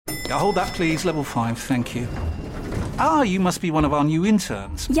Hold that, please. Level 5, thank you. Ah, you must be one of our new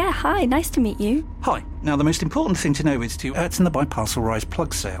interns. Yeah, hi, nice to meet you. Hi. Now, the most important thing to know is to in the Biparcel Rise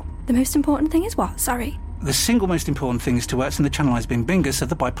plug sale. The most important thing is what? Sorry. The single most important thing is to in the Channelized Bing Bingus of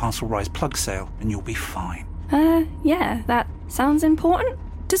the Biparcel Rise plug sale, and you'll be fine. Yeah, that sounds important.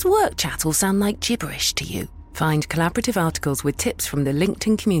 Does work chat all sound like gibberish to you? Find collaborative articles with tips from the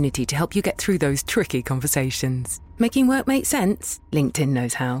LinkedIn community to help you get through those tricky conversations. Making work make sense? LinkedIn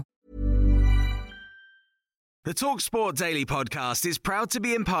knows how. The TalkSport Daily Podcast is proud to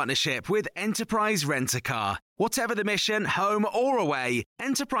be in partnership with Enterprise Rent-A-Car. Whatever the mission, home or away,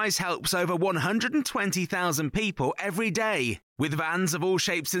 Enterprise helps over 120,000 people every day. With vans of all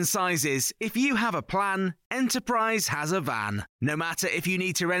shapes and sizes, if you have a plan, Enterprise has a van. No matter if you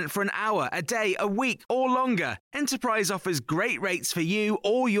need to rent for an hour, a day, a week or longer, Enterprise offers great rates for you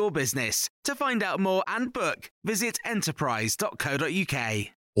or your business. To find out more and book, visit enterprise.co.uk.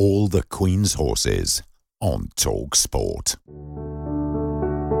 All the Queen's Horses on TalkSport.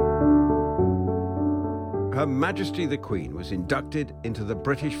 Her Majesty the Queen was inducted into the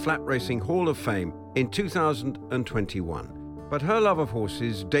British Flat Racing Hall of Fame in 2021, but her love of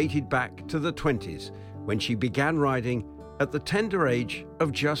horses dated back to the 20s when she began riding at the tender age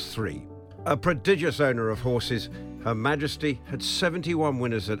of just 3. A prodigious owner of horses, Her Majesty had 71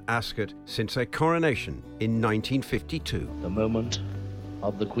 winners at Ascot since her coronation in 1952. The moment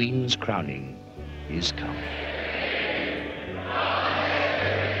of the Queen's crowning is come.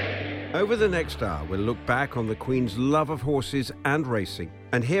 Over the next hour, we'll look back on the Queen's love of horses and racing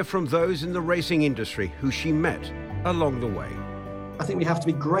and hear from those in the racing industry who she met along the way. I think we have to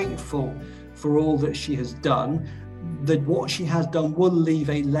be grateful for all that she has done, that what she has done will leave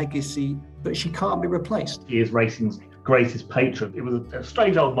a legacy, but she can't be replaced. She is racing's greatest patron. It was a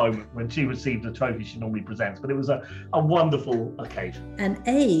strange old moment when she received the trophy she normally presents, but it was a wonderful occasion. An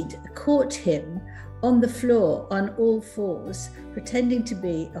aide caught him on the floor on all fours, pretending to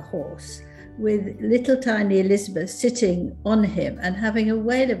be a horse, with little tiny Elizabeth sitting on him and having a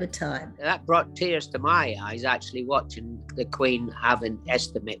whale of a time. That brought tears to my eyes, actually, watching the Queen have an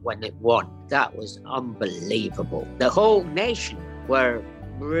estimate when it won. That was unbelievable. The whole nation were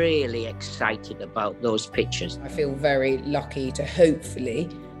really excited about those pictures. I feel very lucky to hopefully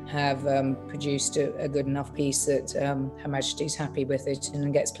have produced a good enough piece that Her Majesty's happy with it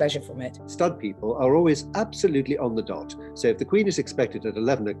and gets pleasure from it. Stud people are always absolutely on the dot. So if the Queen is expected at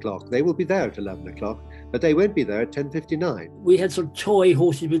 11 o'clock, they will be there at 11 o'clock, but they won't be there at 10:59. We had sort of toy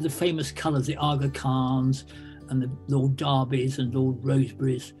horses with the famous colours, the Aga Khans and the Lord Derbys and Lord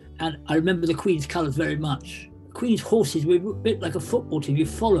Roseberries. And I remember the Queen's colours very much. The Queen's horses were a bit like a football team, you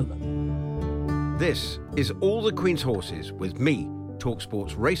follow them. This is All the Queen's Horses with me,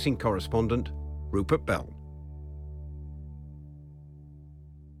 TalkSport's racing correspondent, Rupert Bell.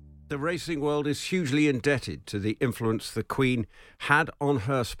 The racing world is hugely indebted to the influence the Queen had on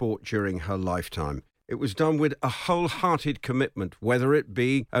her sport during her lifetime. It was done with a wholehearted commitment, whether it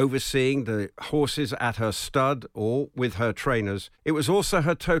be overseeing the horses at her stud or with her trainers. It was also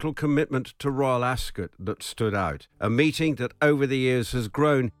her total commitment to Royal Ascot that stood out, a meeting that over the years has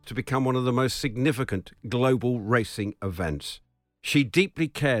grown to become one of the most significant global racing events. She deeply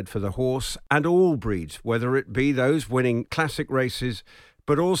cared for the horse and all breeds, whether it be those winning classic races,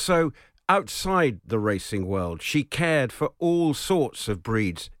 but also outside the racing world. She cared for all sorts of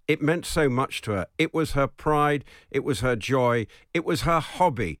breeds. It meant so much to her. It was her pride. It was her joy. It was her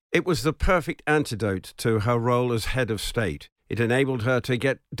hobby. It was the perfect antidote to her role as head of state. It enabled her to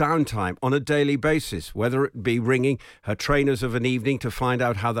get downtime on a daily basis, whether it be ringing her trainers of an evening to find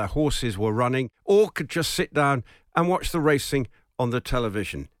out how their horses were running, or could just sit down and watch the racing on the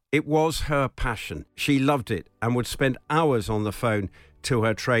television. It was her passion. She loved it and would spend hours on the phone to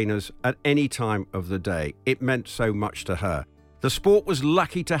her trainers at any time of the day. It meant so much to her. The sport was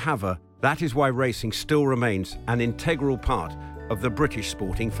lucky to have her. That is why racing still remains an integral part of the British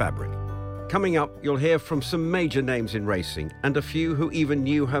sporting fabric. Coming up, you'll hear from some major names in racing and a few who even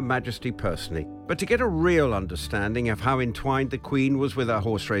knew Her Majesty personally. But to get a real understanding of how entwined the Queen was with her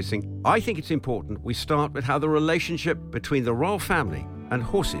horse racing, I think it's important we start with how the relationship between the royal family and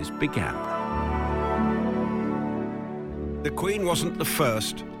horses began. The Queen wasn't the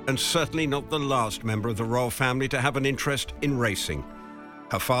first, and certainly not the last member of the royal family to have an interest in racing.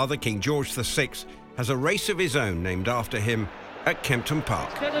 Her father, King George VI, has a race of his own named after him at Kempton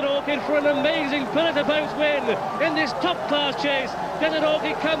Park. Desert Orchid for an amazing pillar-to-post win in this top-class chase. Desert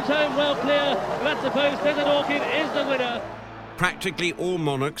Orchid comes home well clear, and at the post, Desert Orchid is the winner. Practically all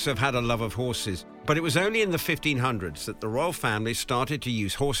monarchs have had a love of horses, but it was only in the 1500s that the royal family started to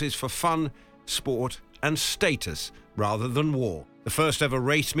use horses for fun, sport and status rather than war. The first ever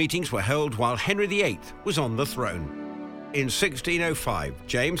race meetings were held while Henry VIII was on the throne. In 1605,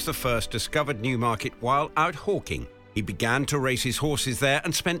 James I discovered Newmarket while out hawking. He began to race his horses there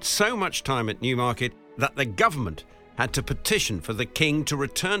and spent so much time at Newmarket that the government had to petition for the king to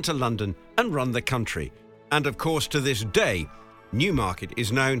return to London and run the country. And of course, to this day, Newmarket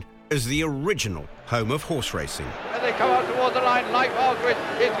is known as the original home of horse racing. And they come out towards the line, like Oswich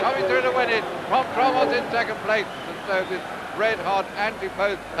is coming through to win it. Tom Cromwell's in second place, and so this red-hot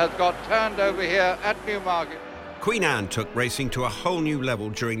anti-post has got turned over here at Newmarket. Queen Anne took racing to a whole new level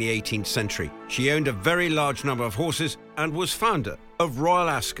during the 18th century. She owned a very large number of horses and was founder of Royal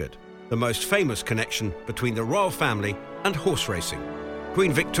Ascot, the most famous connection between the royal family and horse racing.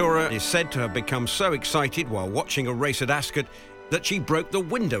 Queen Victoria is said to have become so excited while watching a race at Ascot that she broke the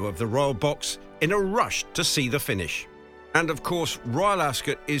window of the royal box in a rush to see the finish. And of course, Royal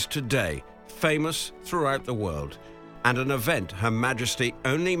Ascot is today famous throughout the world, and an event Her Majesty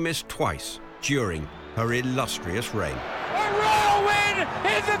only missed twice during her illustrious reign. A royal win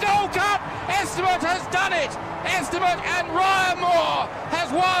in the Gold Cup! Estimate has done it! Estimate and Ryan Moore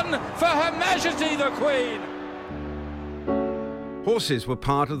has won for Her Majesty the Queen! Horses were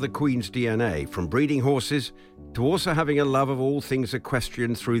part of the Queen's DNA, from breeding horses to also having a love of all things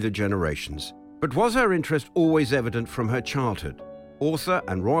equestrian through the generations. But was her interest always evident from her childhood? Author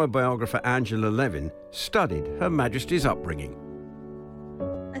and royal biographer Angela Levin studied Her Majesty's upbringing.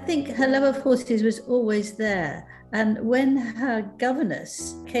 I think her love of horses was always there. And when her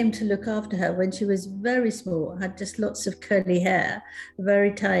governess came to look after her when she was very small, had just lots of curly hair,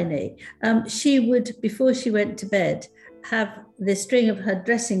 very tiny, she would, before she went to bed, have the string of her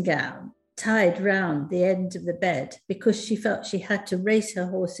dressing gown tied round the end of the bed because she felt she had to race her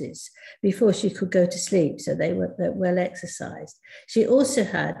horses before she could go to sleep, so they were well exercised. She also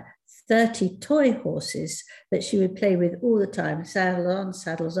had 30 toy horses that she would play with all the time, saddle on,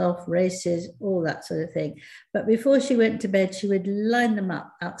 saddles off, races, all that sort of thing. But before she went to bed, she would line them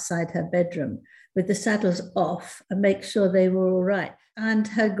up outside her bedroom with the saddles off and make sure they were all right. And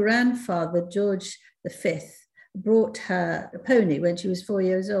her grandfather, George V, brought her a pony when she was 4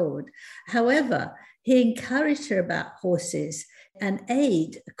 years old. However, he encouraged her about horses, and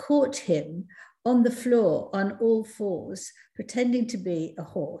Aid caught him on the floor on all fours, pretending to be a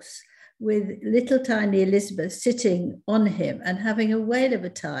horse, with little tiny Elizabeth sitting on him and having a whale of a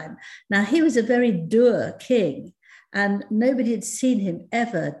time. Now, he was a very dour king, and nobody had seen him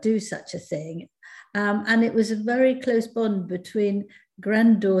ever do such a thing. And it was a very close bond between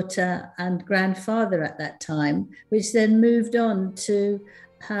granddaughter and grandfather at that time, which then moved on to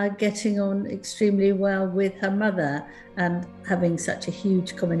her getting on extremely well with her mother and having such a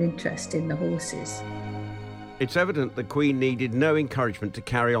huge common interest in the horses. It's evident the Queen needed no encouragement to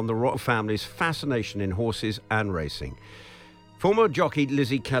carry on the royal family's fascination in horses and racing. Former jockey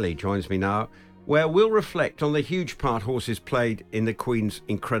Lizzie Kelly joins me now, where we'll reflect on the huge part horses played in the Queen's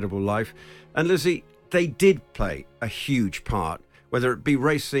incredible life. And Lizzie, they did play a huge part, whether it be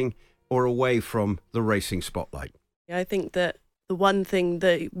racing or away from the racing spotlight. I think that the one thing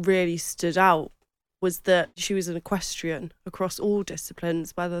that really stood out was that she was an equestrian across all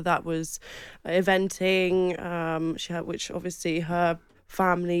disciplines, whether that was eventing, which obviously her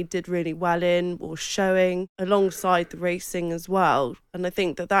family did really well in, or showing, alongside the racing as well. And I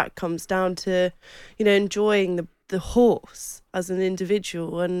think that comes down to, enjoying the horse as an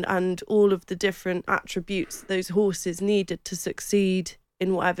individual and all of the different attributes those horses needed to succeed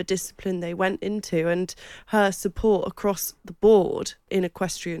in whatever discipline they went into. And her support across the board in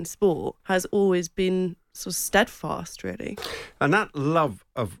equestrian sport has always been sort of steadfast, really. And that love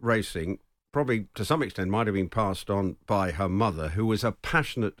of racing probably to some extent might have been passed on by her mother, who was a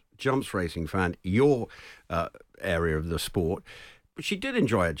passionate jumps racing fan, your area of the sport. But she did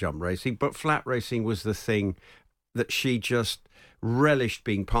enjoy her jump racing, but flat racing was the thing that she just relished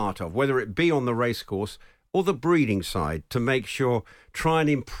being part of, whether it be on the racecourse or the breeding side, to make sure, try and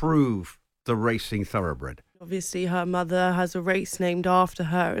improve the racing thoroughbred. Obviously, her mother has a race named after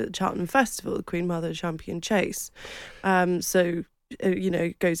her at the Cheltenham Festival, the Queen Mother Champion Chase. So,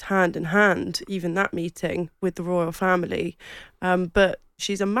 it goes hand in hand, even that meeting with the royal family. But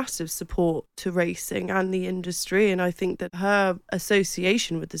she's a massive support to racing and the industry, and I think that her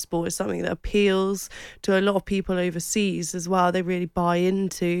association with the sport is something that appeals to a lot of people overseas as well. They really buy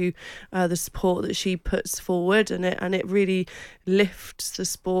into the support that she puts forward, and it really lifts the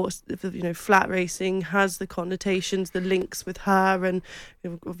sport. Flat racing has the connotations, the links with her, and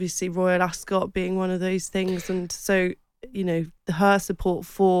obviously Royal Ascot being one of those things, and so her support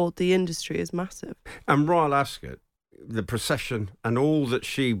for the industry is massive. And Royal Ascot, the procession and all that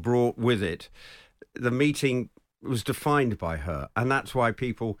she brought with it, the meeting was defined by her, and that's why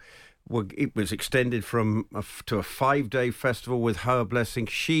it was extended to a 5-day festival with her blessing.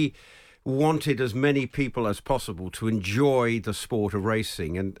 She wanted as many people as possible to enjoy the sport of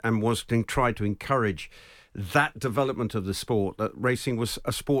racing and was to try to encourage that development of the sport, that racing was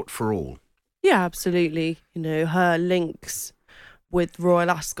a sport for all. Yeah, absolutely. You know, her links with Royal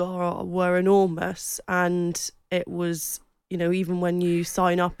Ascot were enormous, and it was, you know, even when you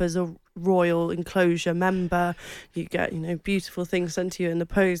sign up as a royal enclosure member, you get, you know, beautiful things sent to you in the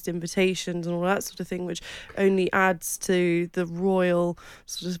post, invitations and all that sort of thing, which only adds to the royal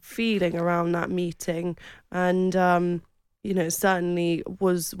sort of feeling around that meeting. And you know, it certainly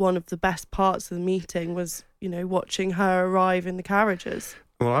was one of the best parts of the meeting was, you know, watching her arrive in the carriages.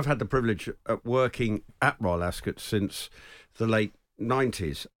 Well, I've had the privilege of working at Royal Ascot since the late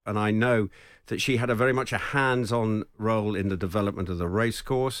 90s, and I know that she had very much a hands-on role in the development of the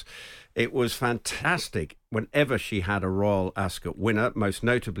racecourse. It was fantastic whenever she had a Royal Ascot winner, most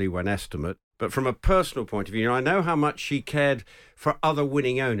notably when Estimate. But from a personal point of view, I know how much she cared for other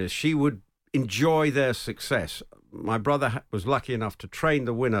winning owners. She would enjoy their success. My brother was lucky enough to train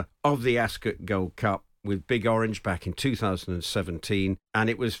the winner of the Ascot Gold Cup with Big Orange back in 2017, and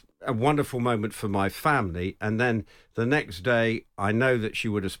it was a wonderful moment for my family. And then the next day, I know that she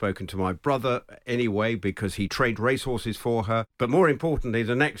would have spoken to my brother anyway because he trained racehorses for her. But more importantly,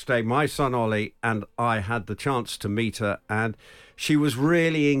 the next day, my son Ollie and I had the chance to meet her, and she was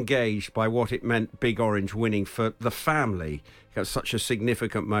really engaged by what it meant Big Orange winning for the family. It was such a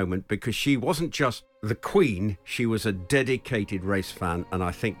significant moment because she wasn't just the Queen, she was a dedicated race fan, and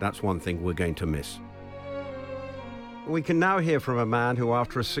I think that's one thing we're going to miss. We can now hear from a man who,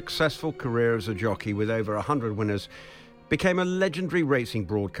 after a successful career as a jockey with over 100 winners, became a legendary racing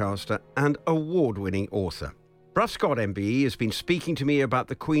broadcaster and award-winning author. Bruff Scott MBE has been speaking to me about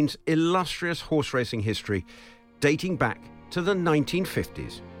the Queen's illustrious horse racing history dating back to the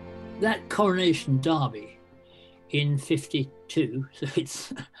 1950s. That Coronation Derby in 52, so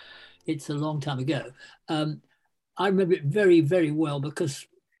it's a long time ago. I remember it very, very well because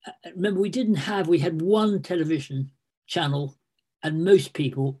remember we had one television channel, and most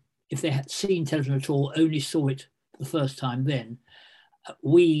people, if they had seen television at all, only saw it the first time then.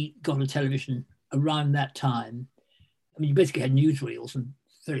 We got a television around that time. I mean, you basically had newsreels and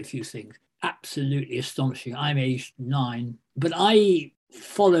very few things. Absolutely astonishing. I'm aged 9, but I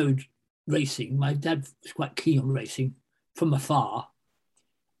followed racing. My dad was quite keen on racing from afar,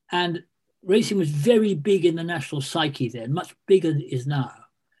 and racing was very big in the national psyche then, much bigger than it is now.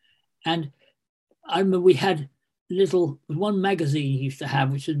 And I remember we had one magazine he used to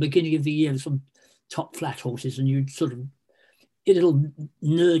have, which was the beginning of the year, some top flat horses, and you'd sort of, a little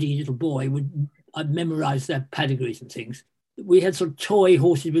nerdy little boy I'd memorize their pedigrees and things. We had sort of toy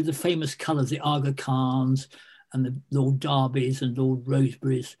horses with the famous colours, the Aga Khans and the Lord Derbys and Lord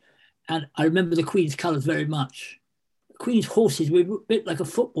Roseberys. And I remember the Queen's colours very much. The Queen's horses were a bit like a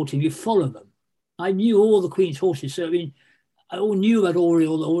football team, you follow them. I knew all the Queen's horses, so I mean, I all knew about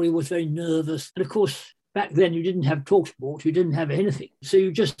Oriel. Oriel was very nervous. And of course, back then you didn't have TalkSport, you didn't have anything. So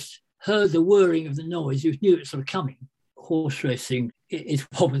you just heard the whirring of the noise, you knew it was sort of coming. Horse racing is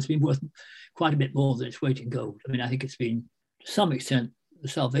probably been worth quite a bit more than its weight in gold. I mean, I think it's been, to some extent, the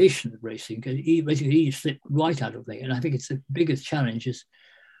salvation of racing, because he slipped right out of it. And I think it's the biggest challenge is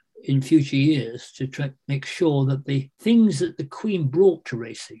in future years to try to make sure that the things that the Queen brought to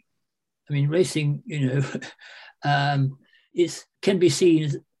racing, I mean, racing, you know, can be seen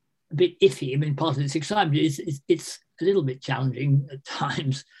as a bit iffy. I mean, part of its excitement is it's a little bit challenging at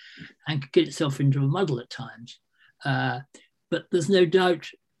times and can get itself into a muddle at times. But there's no doubt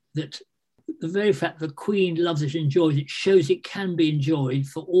that the very fact the Queen loves it, enjoys it, shows it can be enjoyed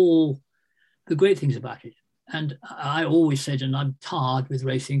for all the great things about it. And I always said, and I'm tarred with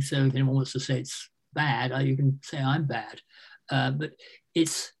racing, so if anyone wants to say it's bad, you can say I'm bad. But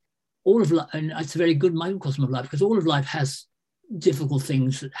it's all of life, and it's a very good microcosm of life, because all of life has difficult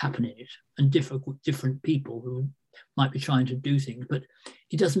things that happen in it and different people who might be trying to do things, but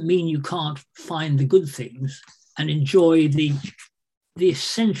it doesn't mean you can't find the good things and enjoy the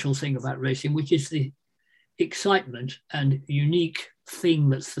essential thing about racing, which is the excitement and unique thing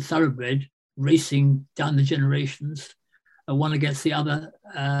that's the thoroughbred racing down the generations, one against the other,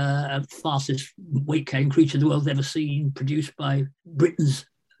 fastest weight carrying creature the world's ever seen, produced by Britain's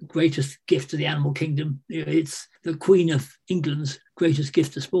greatest gift to the animal kingdom. It's the Queen of England's greatest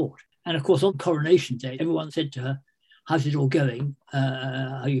gift to sport. And of course, on Coronation Day, everyone said to her, "How's it all going?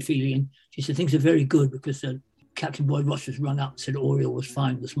 How are you feeling?" And she said, "Things are very good because the Captain Boyd Rochford's rung up and said Oriel was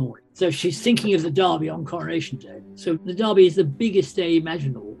fine this morning. So she's thinking of the Derby on Coronation Day. So the Derby is the biggest day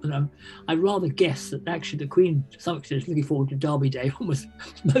imaginable. And I rather guess that actually the Queen, to some extent, is looking forward to Derby Day almost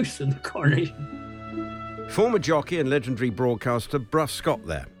most of the coronation. Former jockey and legendary broadcaster Brough Scott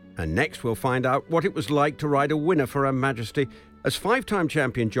there. And next we'll find out what it was like to ride a winner for Her Majesty as five-time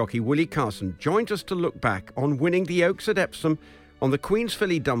champion jockey Willie Carson joins us to look back on winning the Oaks at Epsom on the Queen's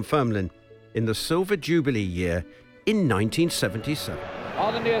Filly Dunfermline in the Silver Jubilee year in 1977.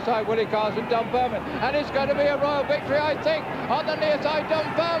 On the near side, Willie Carson, Dunfermline, and it's going to be a royal victory, I think, on the near side,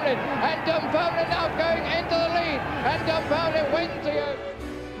 Dunfermline, and Dunfermline now going into the lead, and Dunfermline wins the Oaks.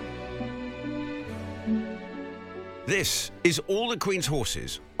 This is All the Queen's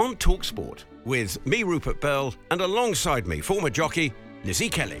Horses on TalkSport with me, Rupert Bell, and alongside me, former jockey Lizzie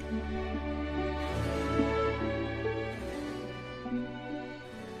Kelly.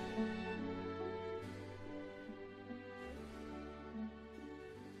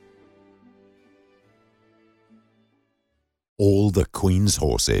 All the Queen's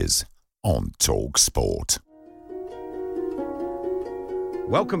Horses on TalkSport.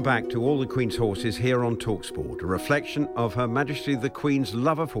 Welcome back to All the Queen's Horses here on TalkSport, a reflection of Her Majesty the Queen's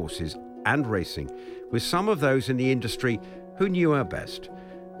love of horses and racing, with some of those in the industry who knew her best.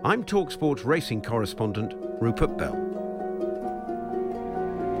 I'm TalkSport's racing correspondent, Rupert Bell.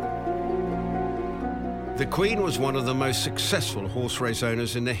 The Queen was one of the most successful horse race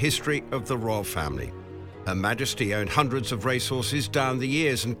owners in the history of the royal family. Her Majesty owned hundreds of racehorses down the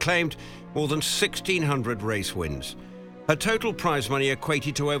years and claimed more than 1,600 race wins. Her total prize money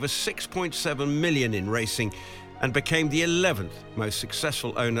equated to over 6.7 million in racing and became the 11th most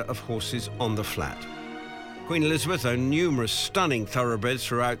successful owner of horses on the flat. Queen Elizabeth owned numerous stunning thoroughbreds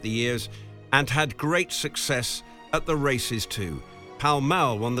throughout the years and had great success at the races too. Pall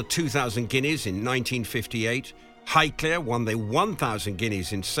Mall won the 2,000 guineas in 1958, Highclere won the 1,000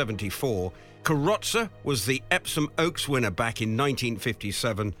 guineas in 74, Carrozza was the Epsom Oaks winner back in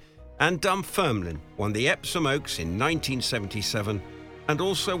 1957, and Dunfermline won the Epsom Oaks in 1977 and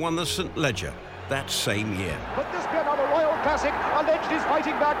also won the St Leger that same year. Could this be another Royal Classic? Alleged is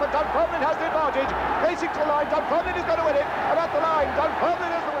fighting back, but Dunfermline has the advantage. Racing to the line, Dunfermline is going to win it. And at the line,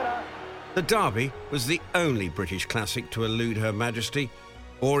 Dunfermline is the winner. The Derby was the only British Classic to elude Her Majesty.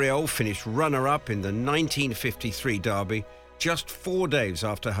 Oriel finished runner-up in the 1953 Derby just 4 days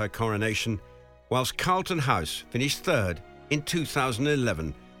after her coronation, whilst Carlton House finished third in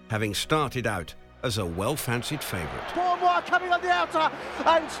 2011, having started out as a well-fancied favourite. Bournois coming on the outer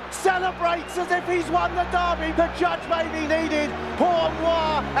and celebrates as if he's won the Derby. The judge may be needed.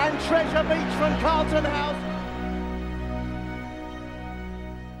 Bournois and Treasure Beach from Carlton House.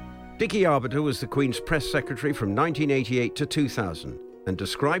 Dickie Arbiter was the Queen's press secretary from 1988 to 2000 and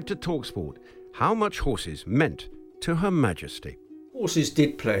described to TalkSport how much horses meant to Her Majesty. Horses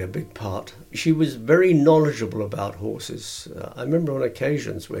did play a big part. She was very knowledgeable about horses. I remember on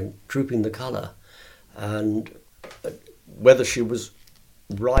occasions when Trooping the Colour, and whether she was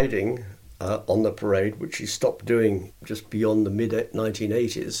riding on the parade, which she stopped doing just beyond the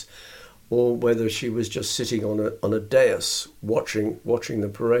mid-1980s, or whether she was just sitting on a dais watching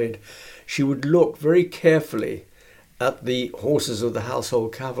the parade, she would look very carefully at the horses of the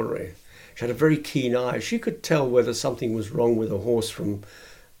household cavalry. She had a very keen eye. She could tell whether something was wrong with a horse from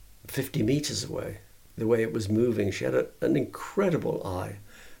 50 metres away, the way it was moving. She had an incredible eye.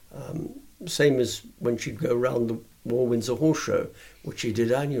 Same as when she'd go around the War Windsor Horse Show, which she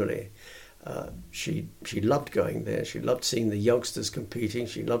did annually. She loved going there. She loved seeing the youngsters competing.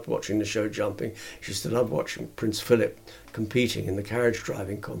 She loved watching the show jumping. She used to love watching Prince Philip competing in the carriage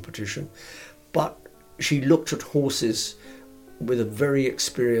driving competition. But she looked at horses with a very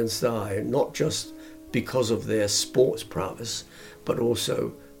experienced eye, not just because of their sports prowess, but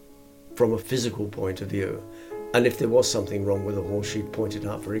also from a physical point of view. And if there was something wrong with a horse, she'd point it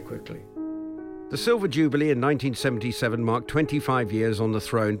out very quickly. The Silver Jubilee in 1977 marked 25 years on the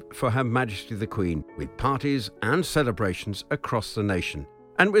throne for Her Majesty the Queen, with parties and celebrations across the nation.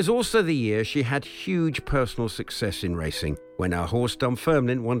 And it was also the year she had huge personal success in racing, when our horse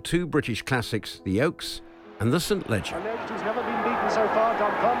Dunfermline won 2 British Classics, the Oaks and the St Leger. Alleged he's never been beaten so far.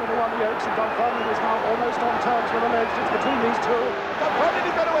 Dunfermline won the Oaks, and Dunfermline is now almost on terms with Alleged. It's between these two. Dunfermline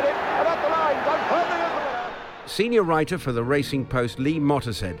is going to win it, and at the line, Dunfermline is the winner. Senior writer for the Racing Post, Lee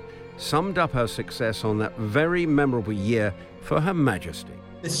Mottershead, summed up her success on that very memorable year for Her Majesty.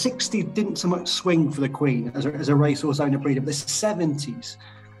 The 60s didn't so much swing for the Queen as a racehorse owner breeder. The 70s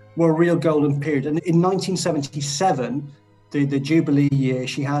were a real golden period. And in 1977, the Jubilee year,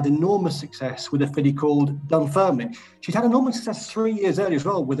 she had enormous success with a filly called Dunfermline. She'd had enormous success 3 years earlier as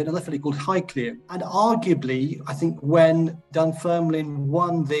well with another filly called Highclere. And arguably, I think when Dunfermline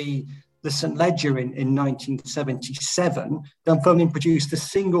won the St. Leger in 1977, Dunfermline produced the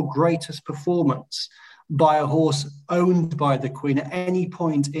single greatest performance by a horse owned by the Queen at any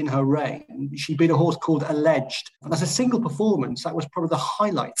point in her reign. She beat a horse called Alleged. And as a single performance, that was probably the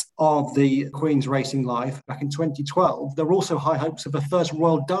highlight of the Queen's racing life back in 2012. There were also high hopes of a first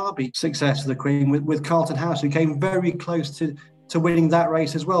Royal Derby success for the Queen with Carlton House, who came very close to winning that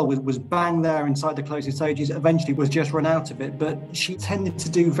race as well, was bang there inside the closing stages, eventually was just run out of it. But she tended to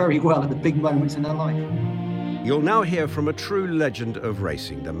do very well at the big moments in her life. You'll now hear from a true legend of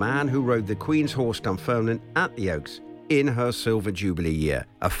racing, the man who rode the Queen's horse Dunfermline at the Oaks in her Silver Jubilee year.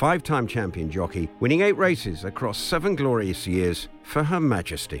 A 5-time champion jockey, winning 8 races across 7 glorious years for Her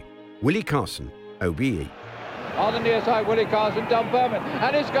Majesty. Willie Carson, OBE. On the near side, Willie Carson, Dunfermline,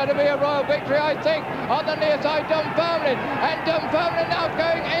 and it's going to be a royal victory, I think, on the near side, Dunfermline, and Dunfermline now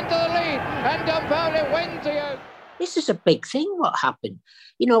going into the lead, and Dunfermline wins the Oaks. This is a big thing, what happened.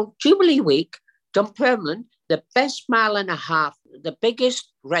 You know, Jubilee week, Dunfermline, the best mile and a half, the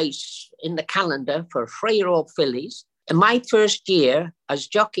biggest race in the calendar for 3-year-old fillies. In my first year as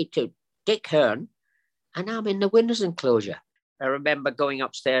jockey to Dick Hearn, and I'm in the winner's enclosure. I remember going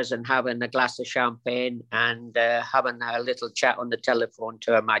upstairs and having a glass of champagne and having a little chat on the telephone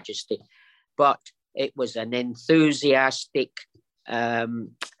to Her Majesty. But it was an enthusiastic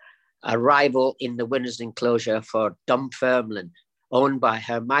arrival in the winner's enclosure for Dunfermline, owned by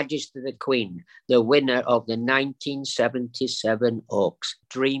Her Majesty the Queen, the winner of the 1977 Oaks.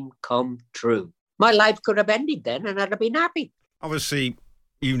 Dream come true. My life could have ended then and I'd have been happy. Obviously,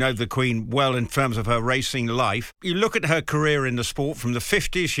 you know the Queen well in terms of her racing life. You look at her career in the sport from the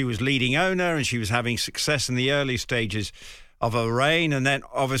 50s, she was leading owner and she was having success in the early stages of her reign. And then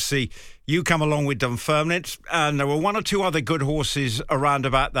obviously you come along with Dunfermline, and there were 1 or 2 other good horses around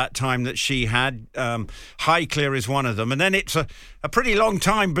about that time that she had. Highclere is one of them. And then it's a pretty long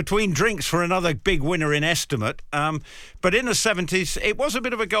time between drinks for another big winner in Estimate. But in the 70s, it was a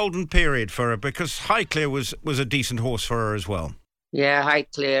bit of a golden period for her because Highclere was a decent horse for her as well. Yeah,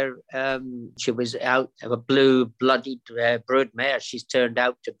 Highclere, she was out of a blue-blooded broodmare. She's turned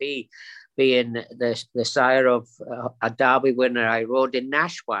out to be, being the sire of a Derby winner I rode in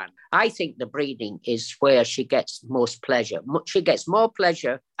Nashwan. I think the breeding is where she gets most pleasure. She gets more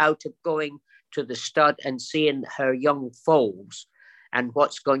pleasure out of going to the stud and seeing her young foals and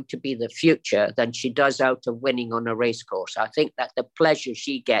what's going to be the future than she does out of winning on a racecourse. I think that the pleasure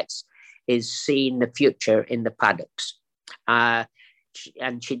she gets is seeing the future in the paddocks.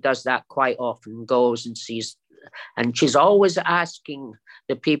 And she does that quite often, goes and sees, and she's always asking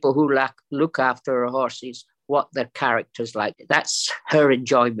the people who look after her horses what their character's like. That's her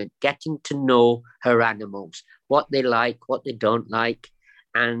enjoyment, getting to know her animals, what they like, what they don't like.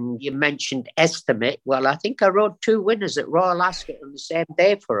 And you mentioned Estimate. Well, I think I rode 2 winners at Royal Ascot on the same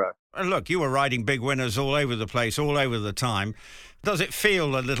day for her. And look, you were riding big winners all over the place, all over the time. Does it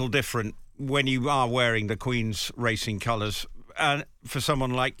feel a little different when you are wearing the Queen's racing colours? And for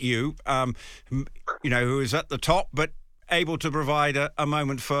someone like you, who is at the top, but able to provide a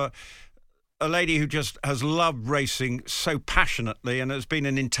moment for a lady who just has loved racing so passionately and has been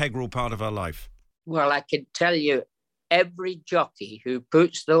an integral part of her life. Well, I can tell you, every jockey who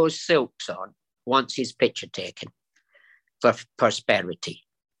puts those silks on wants his picture taken for prosperity.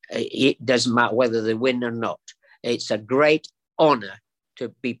 It doesn't matter whether they win or not. It's a great honour to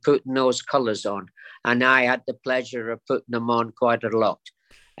be putting those colours on. And I had the pleasure of putting them on quite a lot.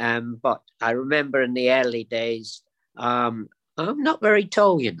 But I remember in the early days, I'm not very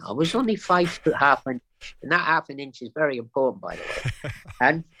tall, you know. I was only 5.5 inches. And that half an inch is very important, by the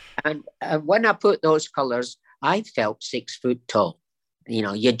way. and when I put those colours, I felt 6 foot tall. You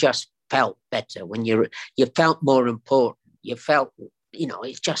know, you just felt better when you felt more important. You felt,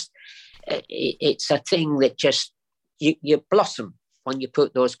 it's just, it's a thing that just, you blossom when you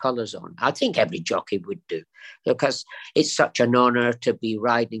put those colours on. I think every jockey would do, because it's such an honour to be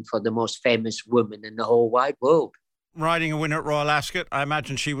riding for the most famous woman in the whole wide world. Riding a winner at Royal Ascot, I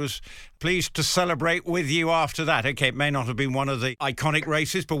imagine she was pleased to celebrate with you after that. Okay, it may not have been one of the iconic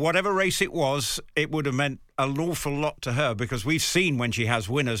races, but whatever race it was, it would have meant an awful lot to her, because we've seen when she has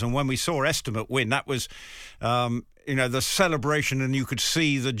winners, and when we saw Estimate win, that was, the celebration, and you could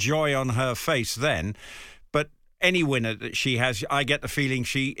see the joy on her face then. But any winner that she has, I get the feeling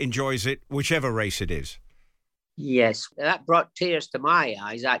she enjoys it, whichever race it is. Yes, that brought tears to my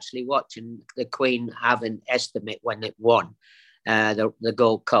eyes, actually, watching the Queen have an Estimate when it won the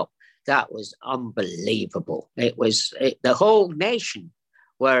Gold Cup. That was unbelievable. The whole nation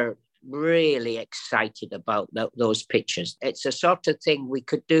were really excited about those pictures. It's a sort of thing we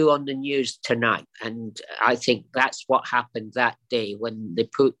could do on the news tonight. And I think that's what happened that day when they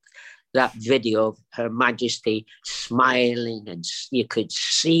put that video of Her Majesty smiling, and you could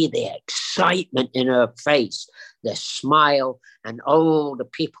see the excitement in her face, the smile, and all the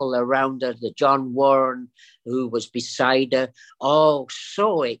people around her, the John Warren who was beside her, all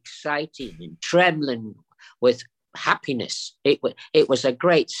so excited and trembling with happiness. It was a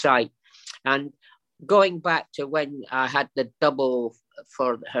great sight. And going back to when I had the double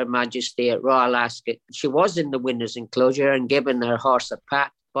for Her Majesty at Royal Ascot, she was in the winner's enclosure and given her horse a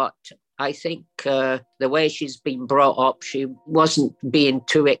pat. But I think the way she's been brought up, she wasn't being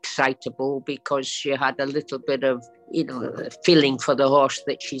too excitable because she had a little bit of, feeling for the horse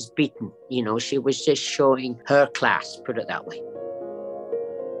that she's beaten. She was just showing her class, put it that way.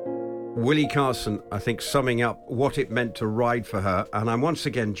 Willie Carson, I think, summing up what it meant to ride for her. And I'm once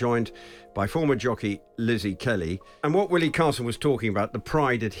again joined by former jockey Lizzie Kelly. And what Willie Carson was talking about, the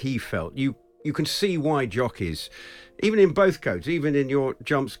pride that he felt. You can see why jockeys, even in both codes, even in your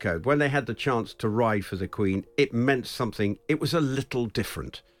jumps code, when they had the chance to ride for the Queen, it meant something. It was a little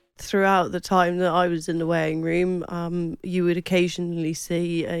different. Throughout the time that I was in the weighing room, you would occasionally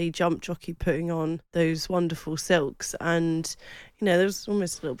see a jump jockey putting on those wonderful silks, and there was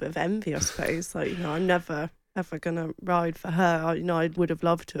almost a little bit of envy, I suppose. I'm never ever going to ride for her. I would have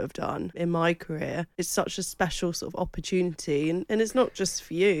loved to have done in my career. It's such a special sort of opportunity, and it's not just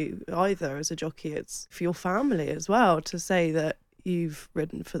for you either as a jockey, it's for your family as well, to say that you've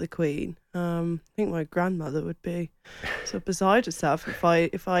ridden for the Queen. I think my grandmother would be sort of beside herself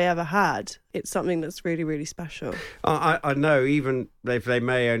if I ever had. It's something that's really, really special. I know, even if they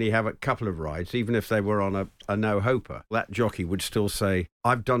may only have a couple of rides, even if they were on a no-hoper, that jockey would still say,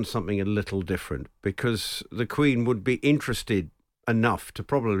 I've done something a little different, because the Queen would be interested enough to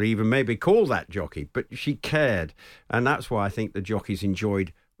probably even maybe call that jockey, but she cared. And that's why I think the jockeys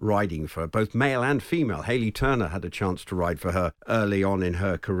enjoyed riding for her, both male and female. Hayley Turner had a chance to ride for her early on in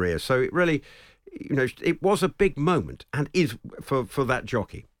her career. So it really, it was a big moment, and is for that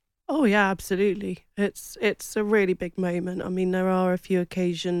jockey. Oh yeah, absolutely. It's a really big moment. I mean, there are a few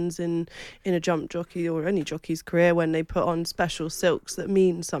occasions in a jump jockey or any jockey's career when they put on special silks that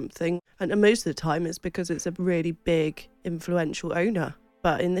mean something, and most of the time it's because it's a really big, influential owner.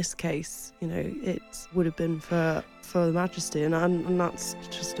 But in this case, it would have been for Her Majesty, and that's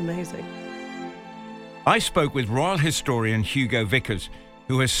just amazing. I spoke with royal historian Hugo Vickers,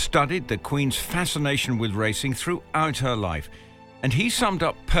 who has studied the Queen's fascination with racing throughout her life. And he summed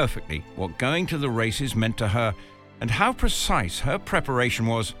up perfectly what going to the races meant to her and how precise her preparation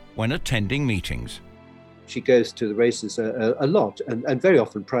was when attending meetings. She goes to the races a lot, and very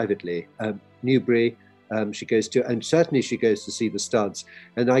often privately. Newbury, she goes to, and certainly she goes to see the studs.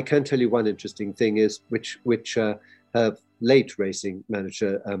 And I can tell you one interesting thing is, which her late racing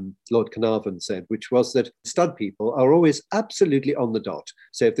manager, Lord Carnarvon, said, which was that stud people are always absolutely on the dot.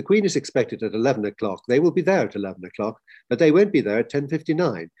 So if the Queen is expected at 11 o'clock, they will be there at 11 o'clock, but they won't be there at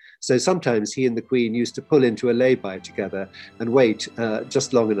 10:59. So sometimes he and the Queen used to pull into a lay-by together and wait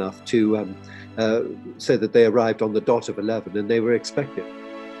just long enough to so that they arrived on the dot of 11 and they were expected.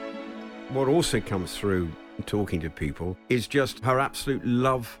 What also comes through talking to people is just her absolute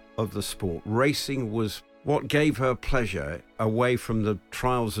love of the sport. Racing was what gave her pleasure away from the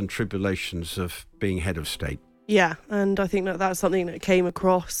trials and tribulations of being head of state. Yeah, and I think that's something that came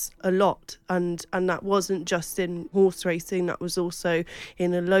across a lot, and that wasn't just in horse racing, that was also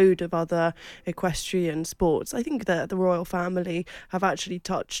in a load of other equestrian sports. I think that the royal family have actually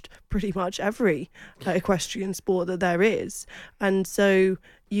touched pretty much every equestrian sport that there is, and so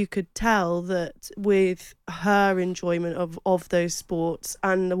you could tell that with her enjoyment of those sports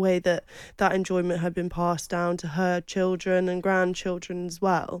and the way that enjoyment had been passed down to her children and grandchildren as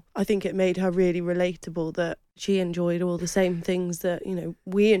well, I think it made her really relatable, that she enjoyed all the same things that,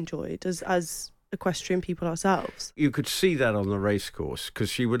 we enjoyed as equestrian people ourselves. You could see that on the racecourse, because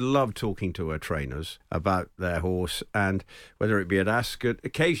she would love talking to her trainers about their horse, and whether it be at Ascot,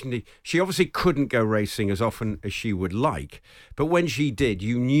 occasionally she obviously couldn't go racing as often as she would like, but when she did,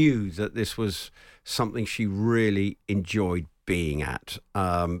 you knew that this was something she really enjoyed being at,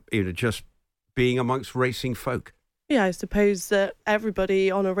 just being amongst racing folk. Yeah, I suppose that everybody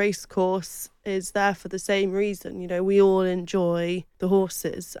on a race course is there for the same reason. We all enjoy the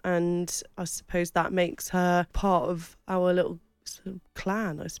horses, and I suppose that makes her part of our little sort of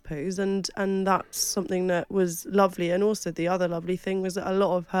clan, I suppose, and that's something that was lovely. And also the other lovely thing was that a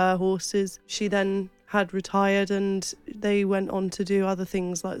lot of her horses she then had retired, and they went on to do other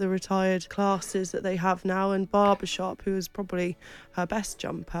things like the retired classes that they have now. And Barbershop, who is probably her best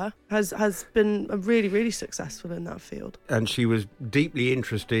jumper, has been really, really successful in that field. And she was deeply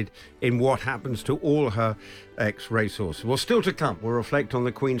interested in what happens to all her ex-racehorses. Well, still to come, we'll reflect on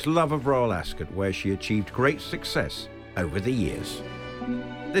the Queen's love of Royal Ascot, where she achieved great success over the years.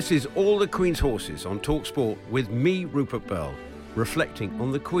 This is All the Queen's Horses on TalkSport with me, Rupert Bell, reflecting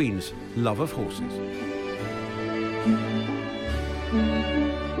on the Queen's love of horses.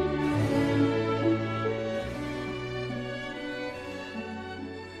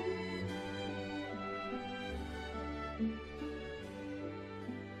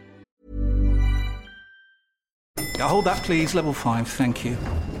 Hold that, please. Level 5, thank you.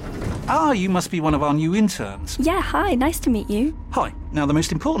 Ah, you must be one of our new interns. Yeah, hi, nice to meet you. Hi. Now, the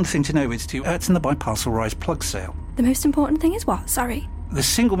most important thing to know is to Ertzen the Biparcel Rise plug sale. The most important thing is what? Sorry. The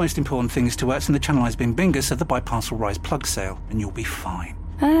single most important thing is to Ertzen the Channelized Bing Bingus of the Biparcel Rise plug sale, and you'll be fine.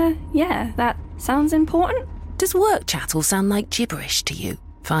 Yeah, that sounds important. Does work chat all sound like gibberish to you?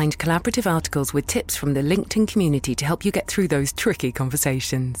 Find collaborative articles with tips from the LinkedIn community to help you get through those tricky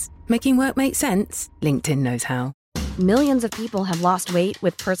conversations. Making work make sense? LinkedIn knows how. Millions of people have lost weight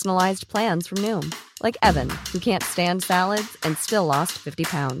with personalized plans from Noom. Like Evan, who can't stand salads and still lost 50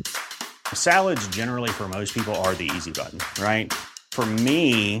 pounds. Salads generally for most people are the easy button, right? For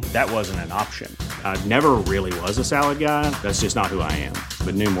me, that wasn't an option. I never really was a salad guy. That's just not who I am.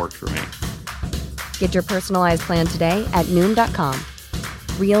 But Noom worked for me. Get your personalized plan today at Noom.com.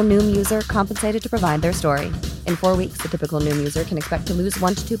 Real Noom user compensated to provide their story. In 4 weeks, the typical Noom user can expect to lose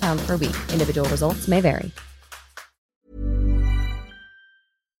 1 to 2 pounds per week. Individual results may vary.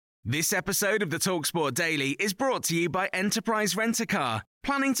 This episode of the TalkSport Daily is brought to you by Enterprise Rent-A-Car.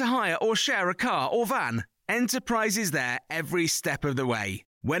 Planning to hire or share a car or van? Enterprise is there every step of the way.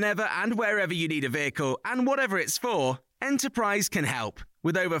 Whenever and wherever you need a vehicle and whatever it's for, Enterprise can help.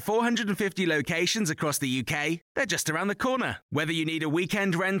 With over 450 locations across the UK, they're just around the corner. Whether you need a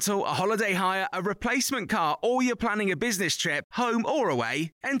weekend rental, a holiday hire, a replacement car, or you're planning a business trip, home or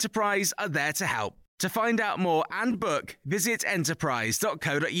away, Enterprise are there to help. To find out more and book, visit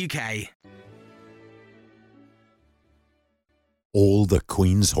enterprise.co.uk. All the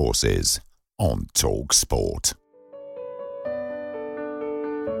Queen's Horses on TalkSport.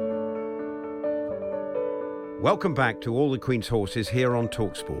 Welcome back to All the Queen's Horses here on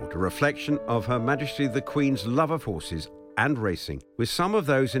TalkSport, a reflection of Her Majesty the Queen's love of horses and racing, with some of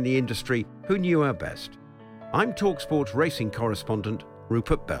those in the industry who knew her best. I'm TalkSport's racing correspondent,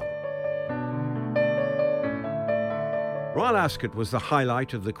 Rupert Bell. Royal Ascot was the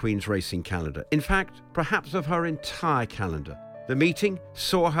highlight of the Queen's racing calendar. In fact, perhaps of her entire calendar. The meeting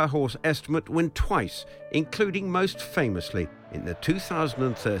saw her horse Estimate win twice, including most famously in the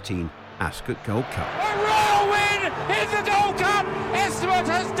 2013 Ascot Gold Cup. A royal win in the Gold Cup! Estimate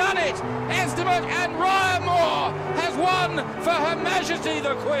has done it! Estimate and Ryan Moore has won for Her Majesty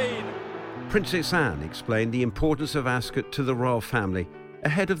the Queen! Princess Anne explained the importance of Ascot to the royal family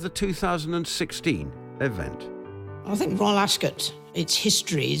ahead of the 2016 event. I think Royal Ascot, its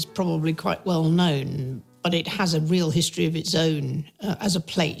history is probably quite well known, but it has a real history of its own as a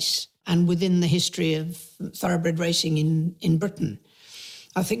place and within the history of thoroughbred racing in Britain.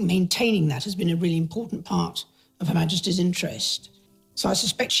 I think maintaining that has been a really important part of Her Majesty's interest. So I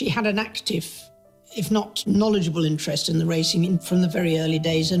suspect she had an active, if not knowledgeable, interest in the racing from the very early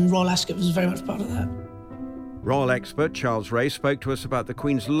days, and Royal Ascot was very much part of that. Royal expert Charles Ray spoke to us about the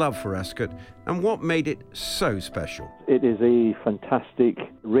Queen's love for Ascot and what made it so special. It is a fantastic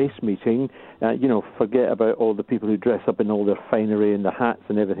race meeting. Forget about all the people who dress up in all their finery and the hats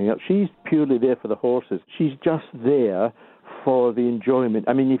and everything else. She's purely there for the horses. She's just there for the enjoyment.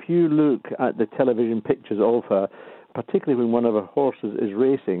 I mean, if you look at the television pictures of her, particularly when one of her horses is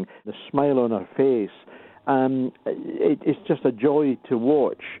racing, the smile on her face, it's just a joy to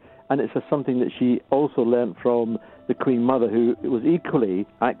watch. And it's something that she also learnt from the Queen Mother, who was equally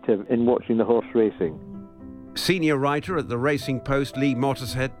active in watching the horse racing. Senior writer at the Racing Post, Lee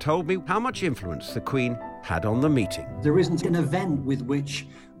Mottershead, told me how much influence the Queen had on the meeting. There isn't an event with which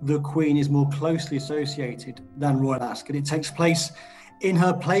the Queen is more closely associated than Royal Ascot. It takes place in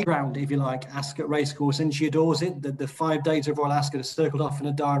her playground, if you like, Ascot Racecourse, and she adores it. The 5 days of Royal Ascot are circled off in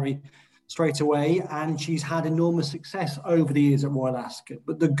a diary straight away, and she's had enormous success over the years at Royal Ascot.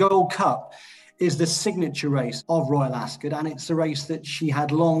 But the Gold Cup is the signature race of Royal Ascot, and it's a race that she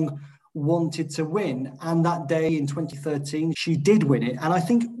had long wanted to win. And that day in 2013, she did win it. And I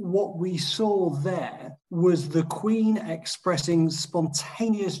think what we saw there was the Queen expressing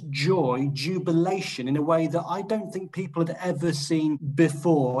spontaneous joy, jubilation in a way that I don't think people had ever seen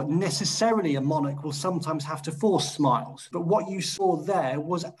before. Necessarily, a monarch will sometimes have to force smiles, but what you saw there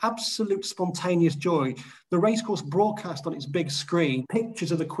was absolute spontaneous joy. The racecourse broadcast on its big screen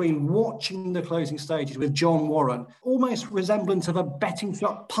pictures of the Queen watching the closing stages with John Warren, almost resemblant of a betting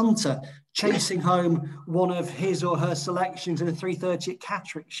shop punter chasing home one of his or her selections in a 3:30 at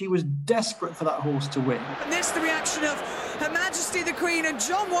Catterick. She was desperate for that horse to win. And this, the reaction of Her Majesty the Queen and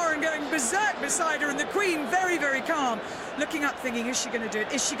John Warren going berserk beside her, and the Queen very, very calm, looking up thinking, is she going to do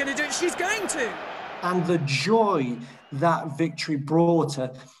it? Is she going to do it? She's going to. And the joy that victory brought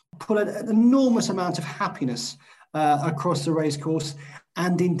her put an enormous amount of happiness across the racecourse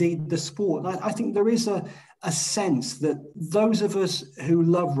and indeed the sport. I think there is a sense that those of us who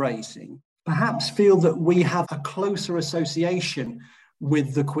love racing perhaps feel that we have a closer association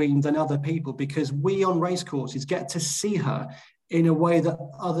with the Queen than other people, because we on racecourses get to see her in a way that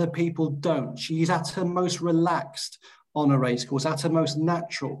other people don't. She is at her most relaxed on a racecourse, at her most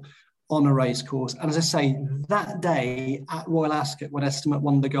natural on a racecourse. And as I say, that day at Royal Ascot, when Estimate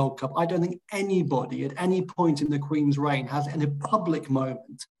won the Gold Cup, I don't think anybody at any point in the Queen's reign has, in a public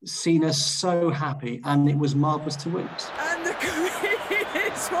moment, seen her so happy, and it was marvellous to witness. And the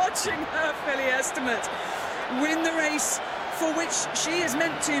Queen is watching her filly Estimate win the race for which she is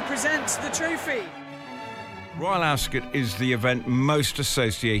meant to present the trophy. Royal Ascot is the event most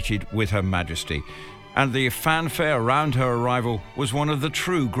associated with Her Majesty, and the fanfare around her arrival was one of the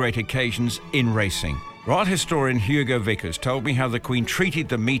true great occasions in racing. Royal historian Hugo Vickers told me how the Queen treated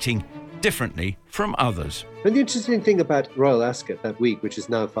the meeting differently from others. And the interesting thing about Royal Ascot that week, which is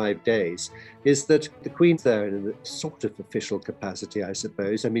now 5 days, is that the Queen's there in a sort of official capacity, I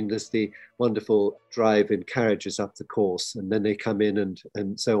suppose. I mean, there's the wonderful drive in carriages up the course, and then they come in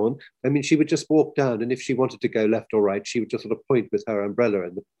and so on. I mean, she would just walk down, and if she wanted to go left or right, she would just sort of point with her umbrella,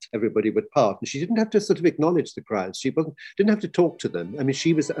 and everybody would part. And she didn't have to sort of acknowledge the crowds. She didn't have to talk to them. I mean,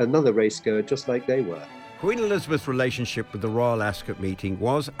 she was another race goer just like they were. Queen Elizabeth's relationship with the Royal Ascot meeting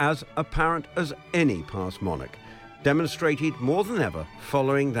was as apparent as any past monarch, demonstrated more than ever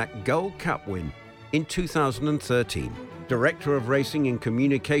following that Gold Cup win in 2013. Director of Racing and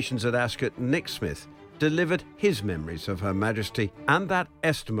Communications at Ascot, Nick Smith, delivered his memories of Her Majesty and that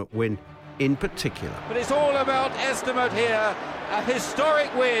Estimate win in particular. But it's all about Estimate here, a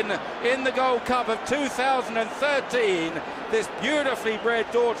historic win in the Gold Cup of 2013. This beautifully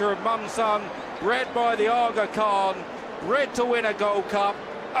bred daughter of Mum's Son, bred by the Aga Khan, bred to win a Gold Cup,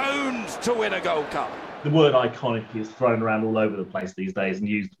 owned to win a Gold Cup. The word iconic is thrown around all over the place these days and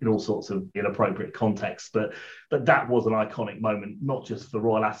used in all sorts of inappropriate contexts. But that was an iconic moment, not just for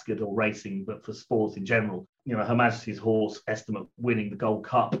Royal Ascot or racing, but for sports in general. You know, Her Majesty's horse Estimate winning the Gold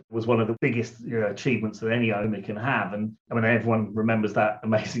Cup was one of the biggest achievements that any owner can have. And I mean, everyone remembers that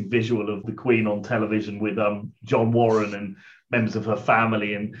amazing visual of the Queen on television with John Warren and members of her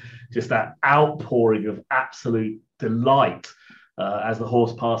family, and just that outpouring of absolute delight as the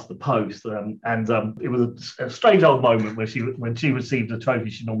horse passed the post. It was a strange old moment when she received the trophy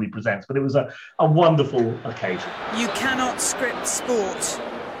she normally presents, but it was a wonderful occasion. You cannot script sport,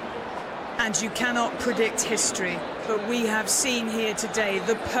 and you cannot predict history, but we have seen here today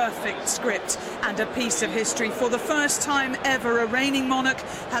the perfect script and a piece of history. For the first time ever, a reigning monarch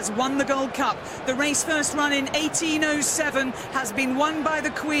has won the Gold Cup. The race first run in 1807 has been won by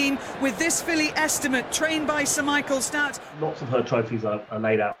the Queen with this filly Estimate, trained by Sir Michael Stoute. Lots of her trophies are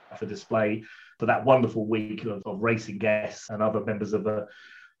laid out for display for that wonderful week of racing guests and other members of the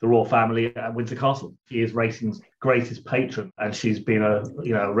royal family at Windsor Castle. She is racing's greatest patron, and she's been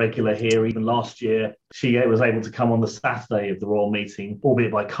a regular here. Even last year, she was able to come on the Saturday of the royal meeting,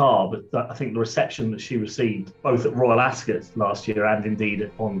 albeit by car. But I think the reception that she received, both at Royal Ascot last year and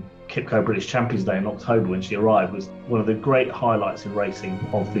indeed on Kipco British Champions Day in October when she arrived, was one of the great highlights in racing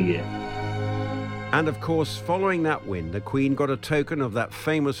of the year. And of course, following that win, the Queen got a token of that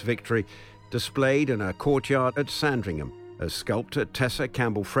famous victory displayed in her courtyard at Sandringham, as sculptor Tessa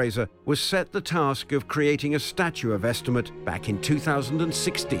Campbell-Fraser was set the task of creating a statue of Estimate back in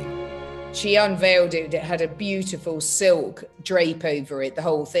 2016. She unveiled it. It had a beautiful silk drape over it, the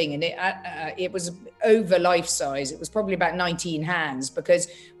whole thing, and it was over life size. It was probably about 19 hands, because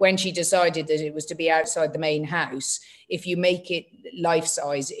when she decided that it was to be outside the main house, if you make it life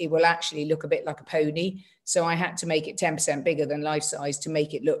size, it will actually look a bit like a pony. So I had to make it 10% bigger than life size to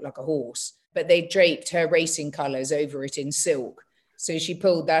make it look like a horse. But they draped her racing colours over it in silk. So she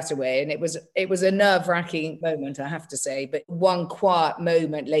pulled that away, and it was a nerve-wracking moment, I have to say. But one quiet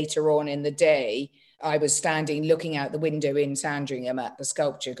moment later on in the day, I was standing looking out the window in Sandringham at the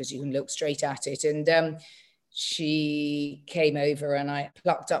sculpture, because you can look straight at it. And she came over and I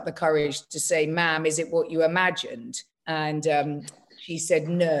plucked up the courage to say, "Ma'am, is it what you imagined?" And she said,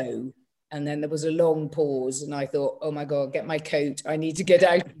 "No." And then there was a long pause and I thought, oh my God, get my coat. I need to get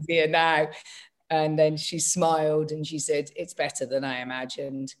out of here now. And then she smiled and she said, "It's better than I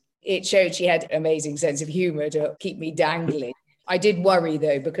imagined." It showed she had an amazing sense of humour to keep me dangling. I did worry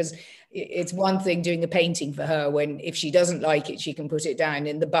though, because it's one thing doing a painting for her when, if she doesn't like it, she can put it down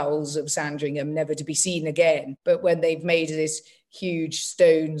in the bowels of Sandringham, never to be seen again. But when they've made this huge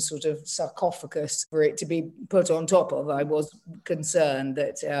stone sort of sarcophagus for it to be put on top of, I was concerned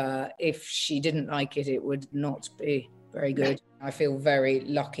that if she didn't like it, it would not be very good. I feel very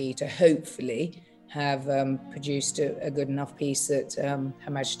lucky to hopefully have produced a good enough piece that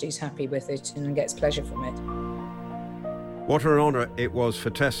Her Majesty's happy with it and gets pleasure from it. What an honour it was for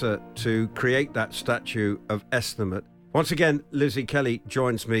Tessa to create that statue of Esther. Once again, Lizzie Kelly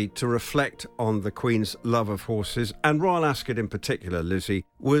joins me to reflect on the Queen's love of horses, and Royal Ascot in particular, Lizzie,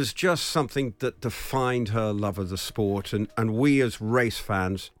 was just something that defined her love of the sport, and we as race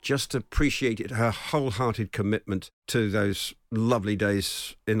fans just appreciated her wholehearted commitment to those lovely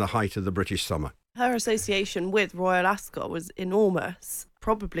days in the height of the British summer. Her association with Royal Ascot was enormous.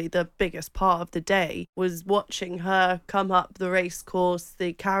 Probably the biggest part of the day was watching her come up the racecourse.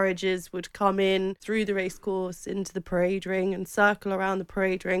 The carriages would come in through the racecourse into the parade ring and circle around the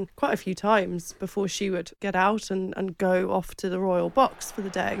parade ring quite a few times before she would get out and go off to the royal box for the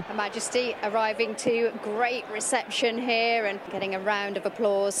day. Her Majesty arriving to great reception here and getting a round of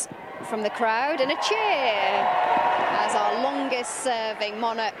applause from the crowd and a cheer as our longest serving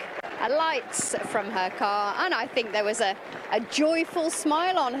monarch alights from her car, and I think there was a joyful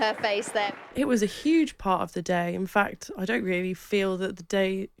smile on her face there. It was a huge part of the day. In fact, I don't really feel that the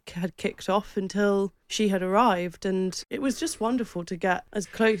day had kicked off until she had arrived, and it was just wonderful to get as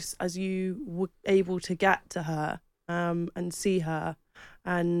close as you were able to get to her and see her.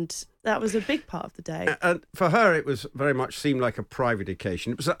 And that was a big part of the day. And for her, it was very much seemed like a private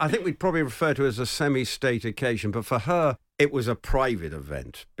occasion. It was, I think we'd probably refer to it as a semi-state occasion, but for her, it was a private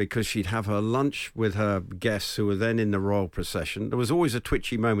event because she'd have her lunch with her guests who were then in the royal procession. There was always a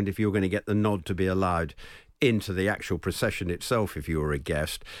twitchy moment if you were going to get the nod to be allowed into the actual procession itself if you were a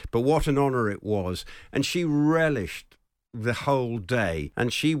guest. But what an honour it was. And she relished the whole day.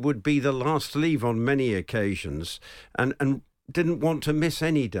 And she would be the last to leave on many occasions. And didn't want to miss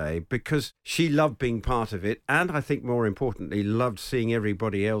any day because she loved being part of it, and I think more importantly loved seeing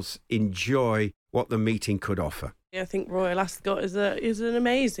everybody else enjoy what the meeting could offer. I think Royal Ascot is an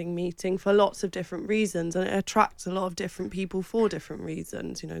amazing meeting for lots of different reasons, and it attracts a lot of different people for different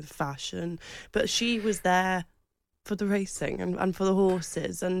reasons, you know, the fashion, but she was there for the racing and for the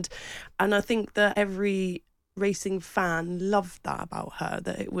horses, and I think that every racing fan loved that about her,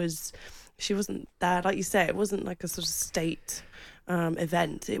 that it was, she wasn't there, like you say, it wasn't like a sort of state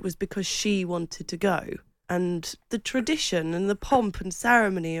event. It was because she wanted to go. And the tradition and the pomp and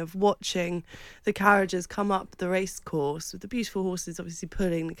ceremony of watching the carriages come up the race course with the beautiful horses obviously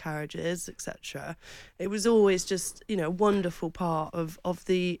pulling the carriages, etc. It was always just, you know, a wonderful part of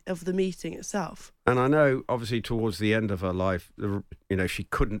the meeting itself. And I know, obviously, towards the end of her life, you know, she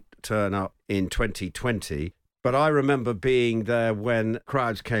couldn't turn up in 2020. But I remember being there when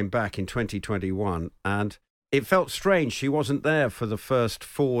crowds came back in 2021, and it felt strange. She wasn't there for the first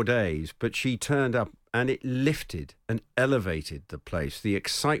 4 days, but she turned up and it lifted and elevated the place. The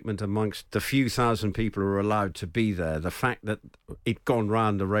excitement amongst the few thousand people who were allowed to be there, the fact that it'd gone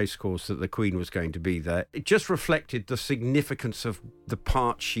round the racecourse that the Queen was going to be there, it just reflected the significance of the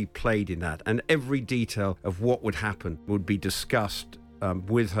part she played in that. And every detail of what would happen would be discussed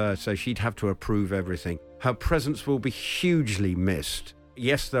with her, so she'd have to approve everything. Her presence will be hugely missed.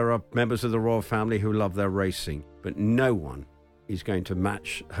 Yes, there are members of the royal family who love their racing, but no one is going to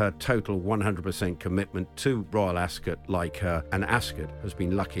match her total 100% commitment to Royal Ascot like her, and Ascot has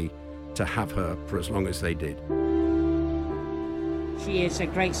been lucky to have her for as long as they did. She is a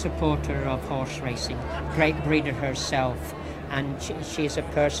great supporter of horse racing, great breeder herself, and she is a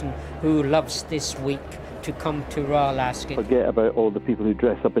person who loves this week to come to Royal Ascot. Forget about all the people who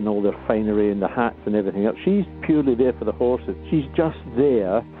dress up in all their finery and the hats and everything else. She's purely there for the horses. She's just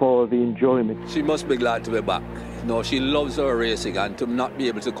there for the enjoyment. She must be glad to be back. No, she loves her racing, and to not be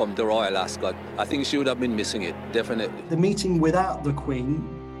able to come to Royal Ascot, I think she would have been missing it, definitely. The meeting without the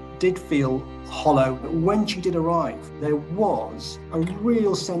Queen did feel hollow. When she did arrive, there was a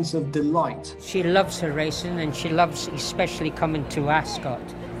real sense of delight. She loves her racing, and she loves especially coming to Ascot.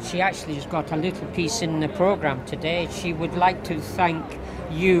 She actually has got a little piece in the programme today. She would like to thank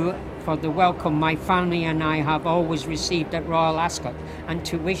you for the welcome my family and I have always received at Royal Ascot, and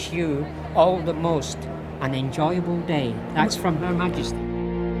to wish you all the most an enjoyable day. That's from Her Majesty.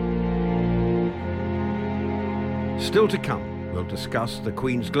 Still to come, we'll discuss the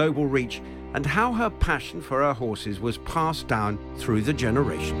Queen's global reach and how her passion for her horses was passed down through the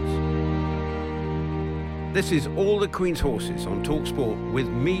generations. This is All the Queen's Horses on TalkSport with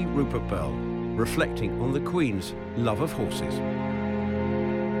me, Rupert Bell, reflecting on the Queen's love of horses.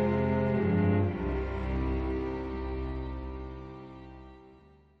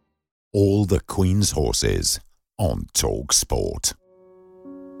 All the Queen's Horses on TalkSport.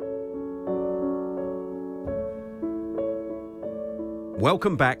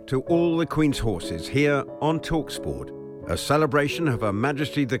 Welcome back to All the Queen's Horses here on TalkSport, a celebration of Her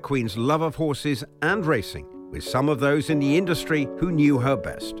Majesty the Queen's love of horses and racing, with some of those in the industry who knew her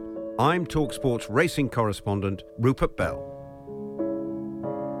best. I'm TalkSport's racing correspondent, Rupert Bell.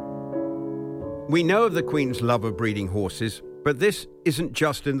 We know of the Queen's love of breeding horses, but this isn't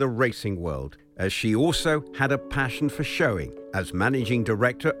just in the racing world, as she also had a passion for showing. As managing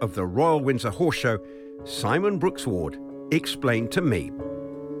director of the Royal Windsor Horse Show, Simon Brooks-Ward explained to me.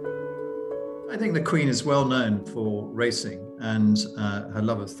 I think the Queen is well known for racing and her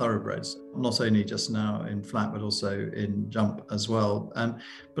love of thoroughbreds, not only just now in flat, but also in jump as well.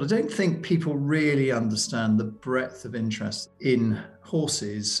 But I don't think people really understand the breadth of interest in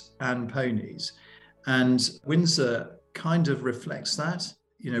horses and ponies. And Windsor kind of reflects that.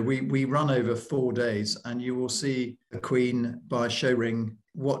 You know, we run over 4 days, and you will see the Queen by show ring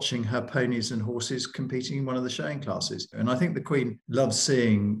watching her ponies and horses competing in one of the showing classes. And I think the Queen loves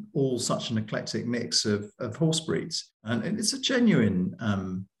seeing all such an eclectic mix of horse breeds. And it's a genuine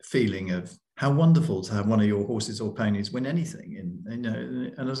feeling of how wonderful to have one of your horses or ponies win anything.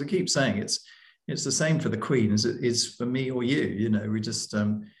 And as I keep saying, it's the same for the Queen as it is for me or you. You know, we just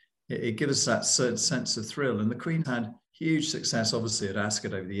it gives us that certain sense of thrill. And the Queen had huge success, obviously, at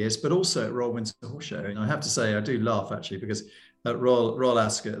Ascot over the years, but also at Royal Windsor Horse Show. And I have to say, I do laugh, actually, because at Royal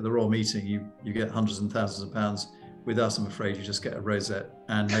Ascot, at the Royal Meeting, you get hundreds and thousands of pounds. With us, I'm afraid you just get a rosette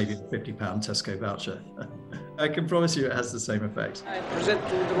and maybe a £50 Tesco voucher. I can promise you it has the same effect. I present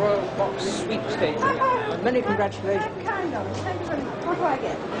you with the Royal Box Sweepstakes. Many congratulations. Kind of. Thank you very much. What do I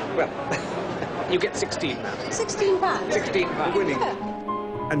get? Well, you get £16. £16? £16. Winning. Yeah.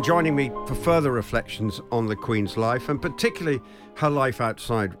 And joining me for further reflections on the Queen's life, and particularly her life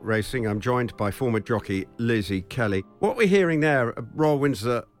outside racing, I'm joined by former jockey Lizzie Kelly. What we're hearing there at Royal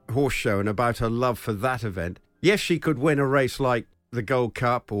Windsor Horse Show and about her love for that event, yes, she could win a race like the Gold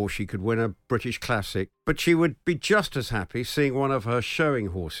Cup, or she could win a British Classic, but she would be just as happy seeing one of her showing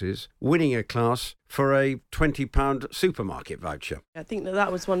horses winning a class for a £20 supermarket voucher. I think that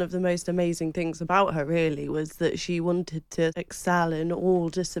was one of the most amazing things about her, really, was that she wanted to excel in all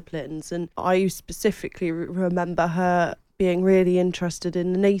disciplines. And I specifically remember her being really interested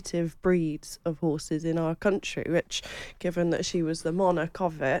in the native breeds of horses in our country, which, given that she was the monarch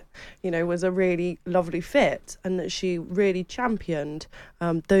of it, you know, was a really lovely fit, and that she really championed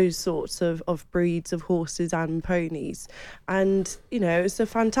those sorts of breeds of horses and ponies. And, you know, it's a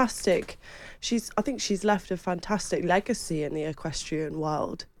fantastic, I think she's left a fantastic legacy in the equestrian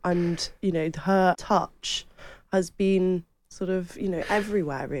world. And, you know, her touch has been sort of, you know,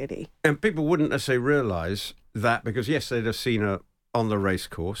 everywhere, really. And people wouldn't necessarily realise that, because yes, they'd have seen her on the race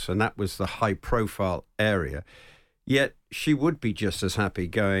course, and that was the high profile area, yet she would be just as happy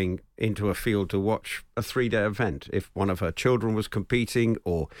going into a field to watch a 3-day event if one of her children was competing,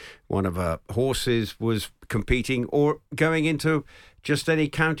 or one of her horses was competing, or going into just any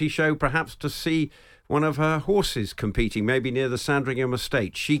county show perhaps to see one of her horses competing, maybe near the Sandringham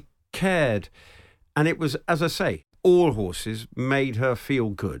estate. She cared, and it was, as I say, all horses made her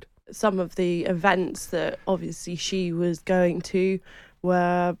feel good. Some of the events that obviously she was going to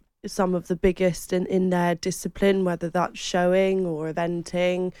were some of the biggest in their discipline, whether that's showing or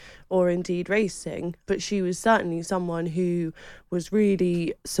eventing or indeed racing. But she was certainly someone who was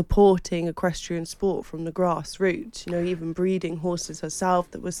really supporting equestrian sport from the grassroots, you know, even breeding horses herself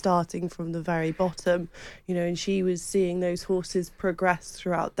that were starting from the very bottom, you know, and she was seeing those horses progress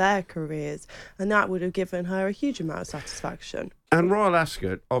throughout their careers, and that would have given her a huge amount of satisfaction. And Royal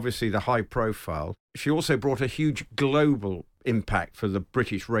Ascot, obviously the high profile, she also brought a huge global impact for the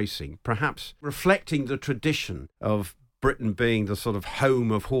British racing, perhaps reflecting the tradition of Britain being the sort of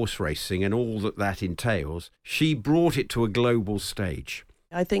home of horse racing and all that entails. She brought it to a global stage.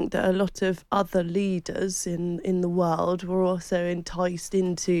 I think that a lot of other leaders in the world were also enticed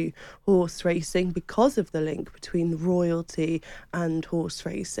into horse racing because of the link between royalty and horse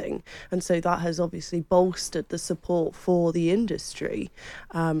racing. And so that has obviously bolstered the support for the industry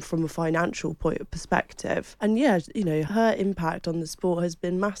from a financial perspective. And yeah, you know, her impact on the sport has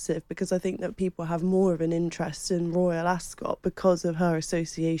been massive because I think that people have more of an interest in Royal Ascot because of her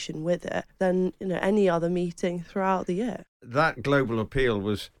association with it than, you know, any other meeting throughout the year. That global appeal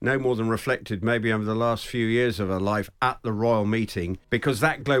was no more than reflected maybe over the last few years of her life at the royal meeting, because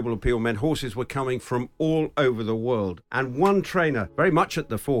that global appeal meant horses were coming from all over the world. And one trainer very much at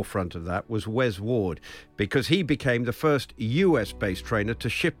the forefront of that was Wes Ward, because he became the first US-based trainer to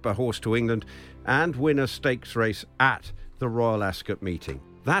ship a horse to England and win a stakes race at the Royal Ascot meeting.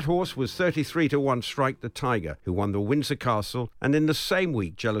 That horse was 33-1 Strike the Tiger, who won the Windsor Castle, and in the same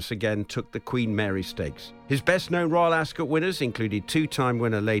week, Jealous Again took the Queen Mary Stakes. His best-known Royal Ascot winners included two-time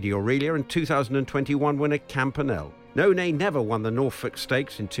winner Lady Aurelia and 2021 winner Campanelle. No Nay Never won the Norfolk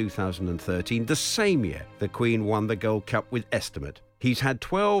Stakes in 2013, the same year the Queen won the Gold Cup with Estimate. He's had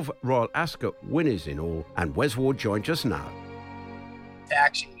 12 Royal Ascot winners in all, and Wes Ward joins us now. To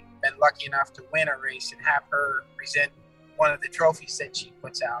actually been lucky enough to win a race and have her present one of the trophies that she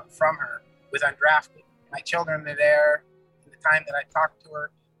puts out from her with Undrafted. My children are there. In the time that I talked to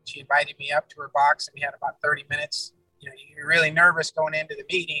her, she invited me up to her box and we had about 30 minutes. You know, you're really nervous going into the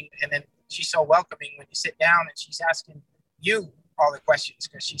meeting, and then she's so welcoming when you sit down and she's asking you all the questions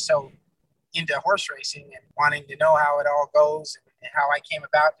because she's so into horse racing and wanting to know how it all goes and how I came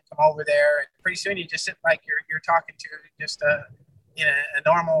about to come over there. And pretty soon you just sit like you're talking to just a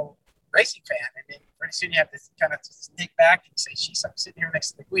normal racing fan, and then pretty soon you have to kind of stick back and say, I'm sitting here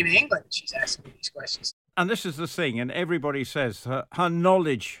next to the Queen of England and she's asking me these questions. And this is the thing, and everybody says her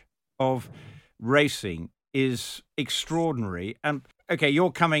knowledge of racing is extraordinary. And okay,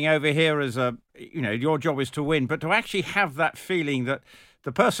 you're coming over here as your job is to win, but to actually have that feeling that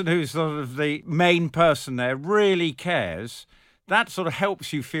the person who's sort of the main person there really cares, that sort of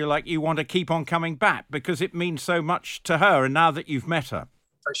helps you feel like you want to keep on coming back because it means so much to her, and now that you've met her.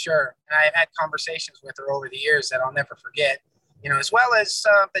 For sure. And I've had conversations with her over the years that I'll never forget, you know, as well as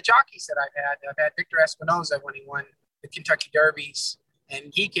the jockeys that I've had. I've had Victor Espinoza when he won the Kentucky Derbies,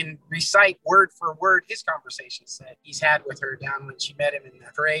 and he can recite word for word his conversations that he's had with her down when she met him in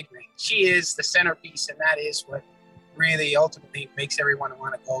the parade ring. She is the centerpiece, and that is what really ultimately makes everyone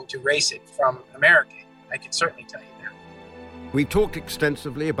want to go to race it from America. I can certainly tell you that. We've talked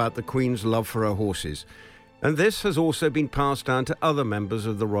extensively about the Queen's love for her horses, and this has also been passed down to other members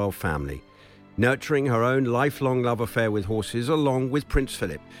of the royal family, nurturing her own lifelong love affair with horses along with Prince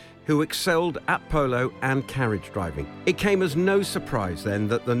Philip, who excelled at polo and carriage driving. It came as no surprise then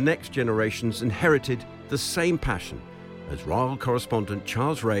that the next generations inherited the same passion, as royal correspondent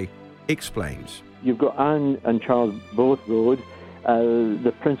Charles Ray explains. You've got Anne and Charles both rode.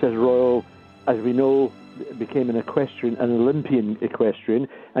 The Princess Royal, as we know, became an Olympian equestrian,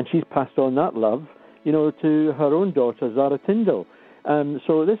 and she's passed on that love, you know, to her own daughter, Zara Tindall.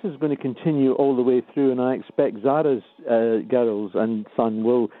 So this is going to continue all the way through, and I expect Zara's girls and son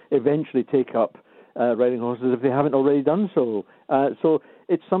will eventually take up riding horses if they haven't already done so. So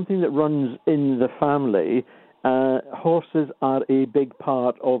it's something that runs in the family. Horses are a big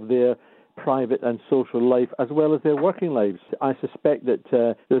part of their private and social life as well as their working lives. I suspect that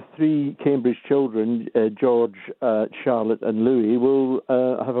the three Cambridge children, George, Charlotte and Louis, will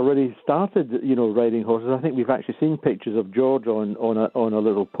have already started, you know, riding horses. I think we've actually seen pictures of George on a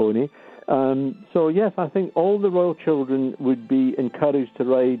little pony. So yes, I think all the royal children would be encouraged to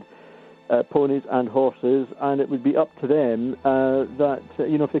ride ponies and horses, and it would be up to them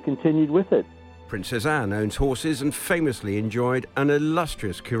if they continued with it. Princess Anne owns horses and famously enjoyed an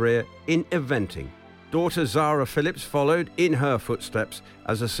illustrious career in eventing. Daughter Zara Phillips followed in her footsteps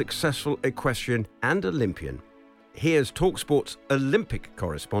as a successful equestrian and Olympian. Here's TalkSport's Olympic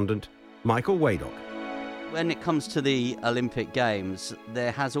correspondent, Michael Waddock. When it comes to the Olympic Games,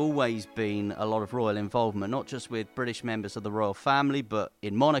 there has always been a lot of royal involvement, not just with British members of the royal family, but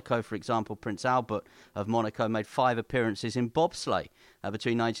in Monaco, for example, Prince Albert of Monaco made 5 appearances in bobsleigh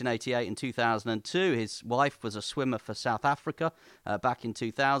between 1988 and 2002. His wife was a swimmer for South Africa. Back in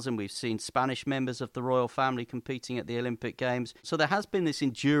 2000, we've seen Spanish members of the royal family competing at the Olympic Games. So there has been this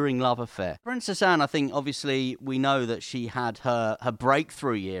enduring love affair. Princess Anne, I think, obviously, we know that she had her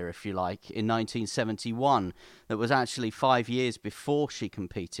breakthrough year, if you like, in 1971. That was actually 5 years before she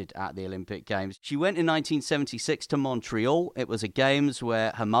competed at the Olympic Games. She went in 1976 to Montreal. It was a Games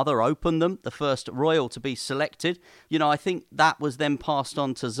where her mother opened them, the first royal to be selected. You know, I think that was then part passed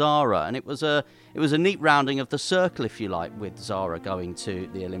on to Zara, and it was a neat rounding of the circle, if you like, with Zara going to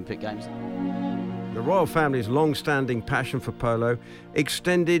the Olympic Games. The royal family's long-standing passion for polo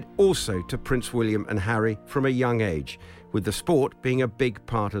extended also to Prince William and Harry from a young age, with the sport being a big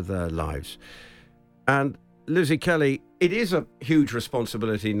part of their lives. And Lizzie Kelly, it is a huge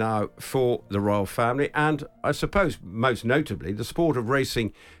responsibility now for the royal family, and I suppose most notably the sport of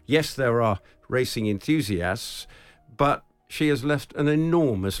racing. Yes, there are racing enthusiasts, but she has left an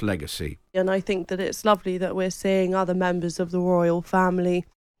enormous legacy. And I think that it's lovely that we're seeing other members of the royal family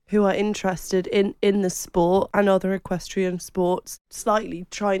who are interested in the sport and other equestrian sports, slightly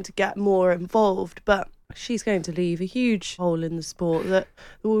trying to get more involved. But she's going to leave a huge hole in the sport that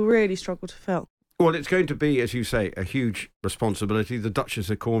will really struggle to fill. Well, it's going to be, as you say, a huge responsibility. The Duchess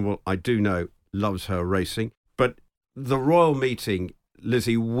of Cornwall, I do know, loves her racing. But the royal meeting,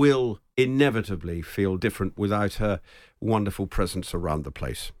 Lizzie, will inevitably feel different without her wonderful presence around the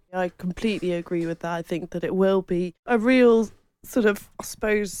place. I completely agree with that. I think that it will be a real sort of, I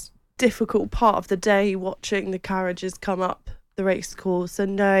suppose, difficult part of the day watching the carriages come up the race course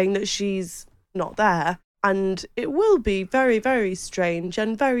and knowing that she's not there. And it will be very, very strange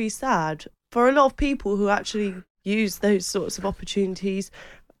and very sad for a lot of people who actually use those sorts of opportunities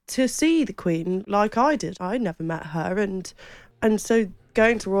to see the Queen like I did. I never met her, and so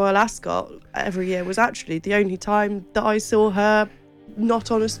going to Royal Ascot every year was actually the only time that I saw her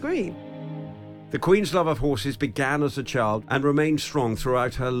not on a screen. The Queen's love of horses began as a child and remained strong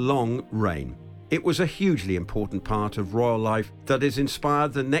throughout her long reign. It was a hugely important part of royal life that has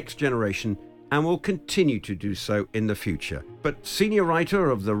inspired the next generation and will continue to do so in the future. But senior writer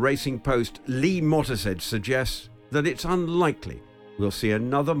of the Racing Post, Lee Mottershead, suggests that it's unlikely we'll see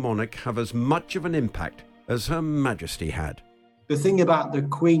another monarch have as much of an impact as Her Majesty had. The thing about the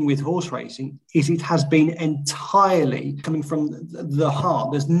Queen with horse racing is it has been entirely coming from the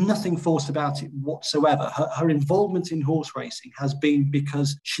heart. There's nothing forced about it whatsoever. Her involvement in horse racing has been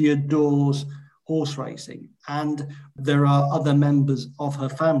because she adores horse racing. And there are other members of her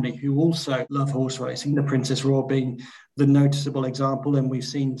family who also love horse racing, the Princess Royal being the noticeable example. And we've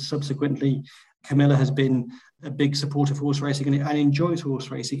seen subsequently Camilla has been a big supporter of horse racing and enjoys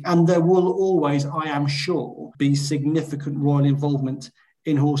horse racing. And there will always, I am sure, be significant royal involvement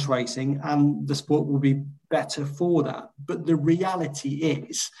in horse racing, and the sport will be better for that. But the reality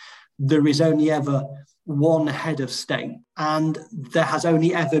is there is only ever one head of state, and there has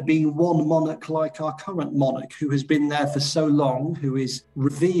only ever been one monarch like our current monarch, who has been there for so long, who is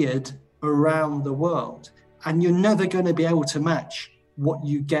revered around the world. And you're never going to be able to match what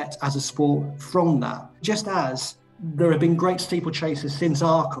you get as a sport from that. Just as there have been great steeplechasers since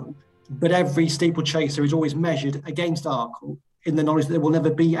Arkle, but every steeplechaser is always measured against Arkle, in the knowledge that there will never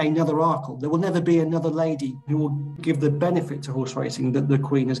be another Arkle. There will never be another lady who will give the benefit to horse racing that the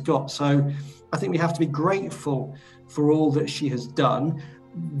Queen has got. So I think we have to be grateful for all that she has done.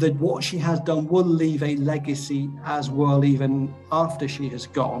 That what she has done will leave a legacy as well, even after she has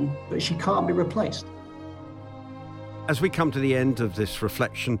gone, but she can't be replaced. As we come to the end of this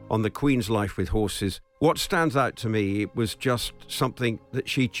reflection on the Queen's life with horses, what stands out to me was just something that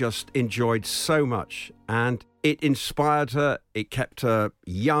she just enjoyed so much, and it inspired her, it kept her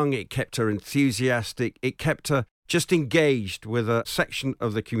young, it kept her enthusiastic, it kept her just engaged with a section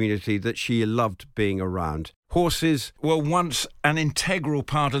of the community that she loved being around. Horses were once an integral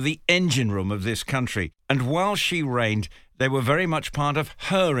part of the engine room of this country, and while she reigned, they were very much part of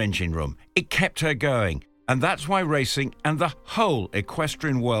her engine room. It kept her going. And that's why racing and the whole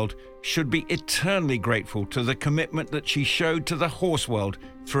equestrian world should be eternally grateful to the commitment that she showed to the horse world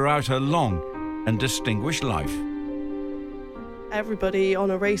throughout her long and distinguished life. Everybody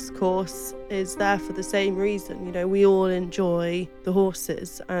on a race course is there for the same reason. You know, we all enjoy the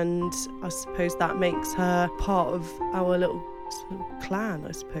horses, and I suppose that makes her part of our little sort of clan,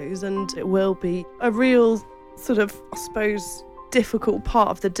 I suppose. And it will be a real sort of, I suppose, difficult part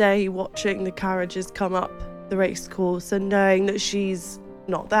of the day watching the carriages come up the race course and knowing that she's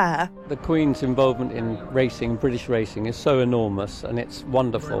not there. The Queen's involvement in racing, British racing, is so enormous, and it's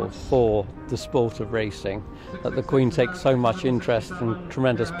wonderful for the sport of racing that the Queen takes so much interest and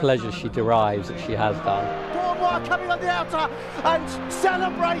tremendous pleasure she derives that she has done. Cornwall coming on the outer and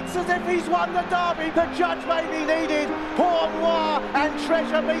celebrates as if he's won the derby. The judge may be needed. Cornwall and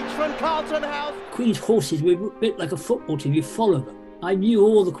Treasure Beach from Carlton House. Queen's horses were a bit like a football team, you follow them. I knew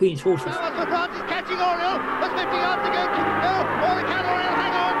all the Queen's horses. Catching Oriel, there's 50 yards to go. Or can Oriel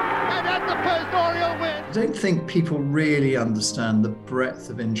hang on? And at the first Oriel win. I don't think people really understand the breadth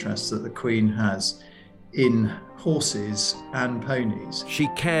of interest that the Queen has in horses and ponies. She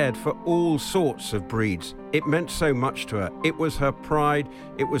cared for all sorts of breeds. It meant so much to her. It was her pride,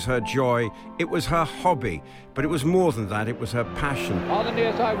 it was her joy, it was her hobby. But it was more than that, it was her passion. On the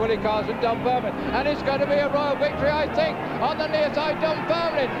near side, Willie Carson, Dunfermline, and it's going to be a royal victory, I think. On the near side,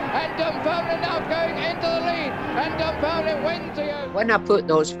 Dunfermline, and Dunfermline now going into the lead, and Dunfermline wins again. When I put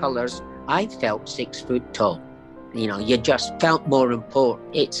those colours, I felt 6 foot tall. You know, you just felt more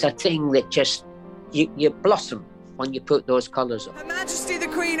important. It's a thing that just, you blossom when you put those colours on. Her Majesty the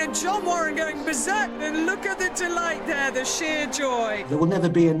Queen and John Warren going berserk, and look at the delight there, the sheer joy. There will never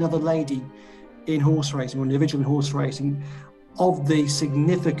be another lady in horse racing, or an individual in horse racing, of the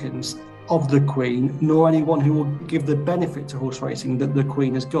significance of the Queen, nor anyone who will give the benefit to horse racing that the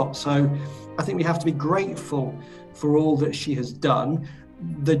Queen has got. So I think we have to be grateful for all that she has done,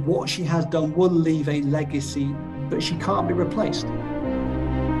 that what she has done will leave a legacy, but she can't be replaced.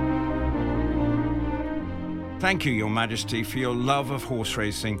 Thank you, Your Majesty, for your love of horse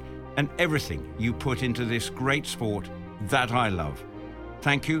racing and everything you put into this great sport that I love.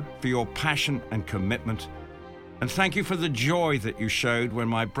 Thank you for your passion and commitment. And thank you for the joy that you showed when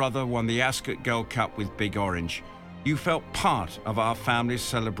my brother won the Ascot Gold Cup with Big Orange. You felt part of our family's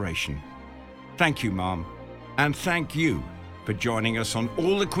celebration. Thank you, Mum. And thank you for joining us on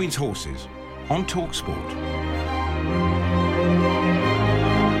All the Queen's Horses on TalkSport.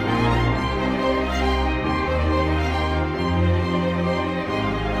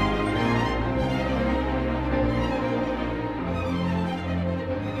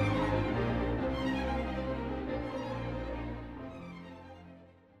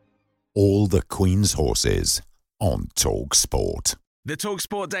 All the Queen's Horses on TalkSport. The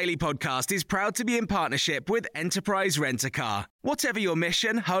TalkSport Daily Podcast is proud to be in partnership with Enterprise Rent-A-Car. Whatever your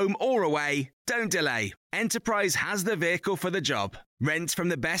mission, home or away, don't delay. Enterprise has the vehicle for the job. Rent from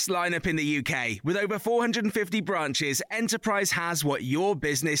the best lineup in the UK. With over 450 branches, Enterprise has what your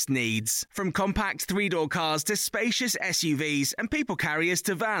business needs. From compact 3-door cars to spacious SUVs and people carriers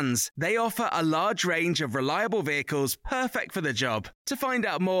to vans, they offer a large range of reliable vehicles perfect for the job. To find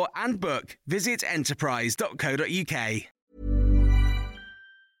out more and book, visit enterprise.co.uk.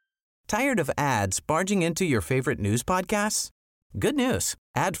 Tired of ads barging into your favorite news podcasts? Good news.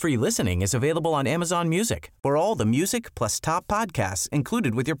 Ad-free listening is available on Amazon Music for all the music plus top podcasts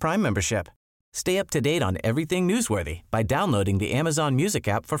included with your Prime membership. Stay up to date on everything newsworthy by downloading the Amazon Music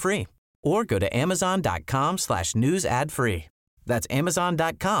app for free or go to amazon.com/news ad free. That's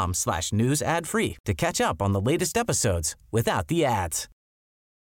amazon.com/news ad free to catch up on the latest episodes without the ads.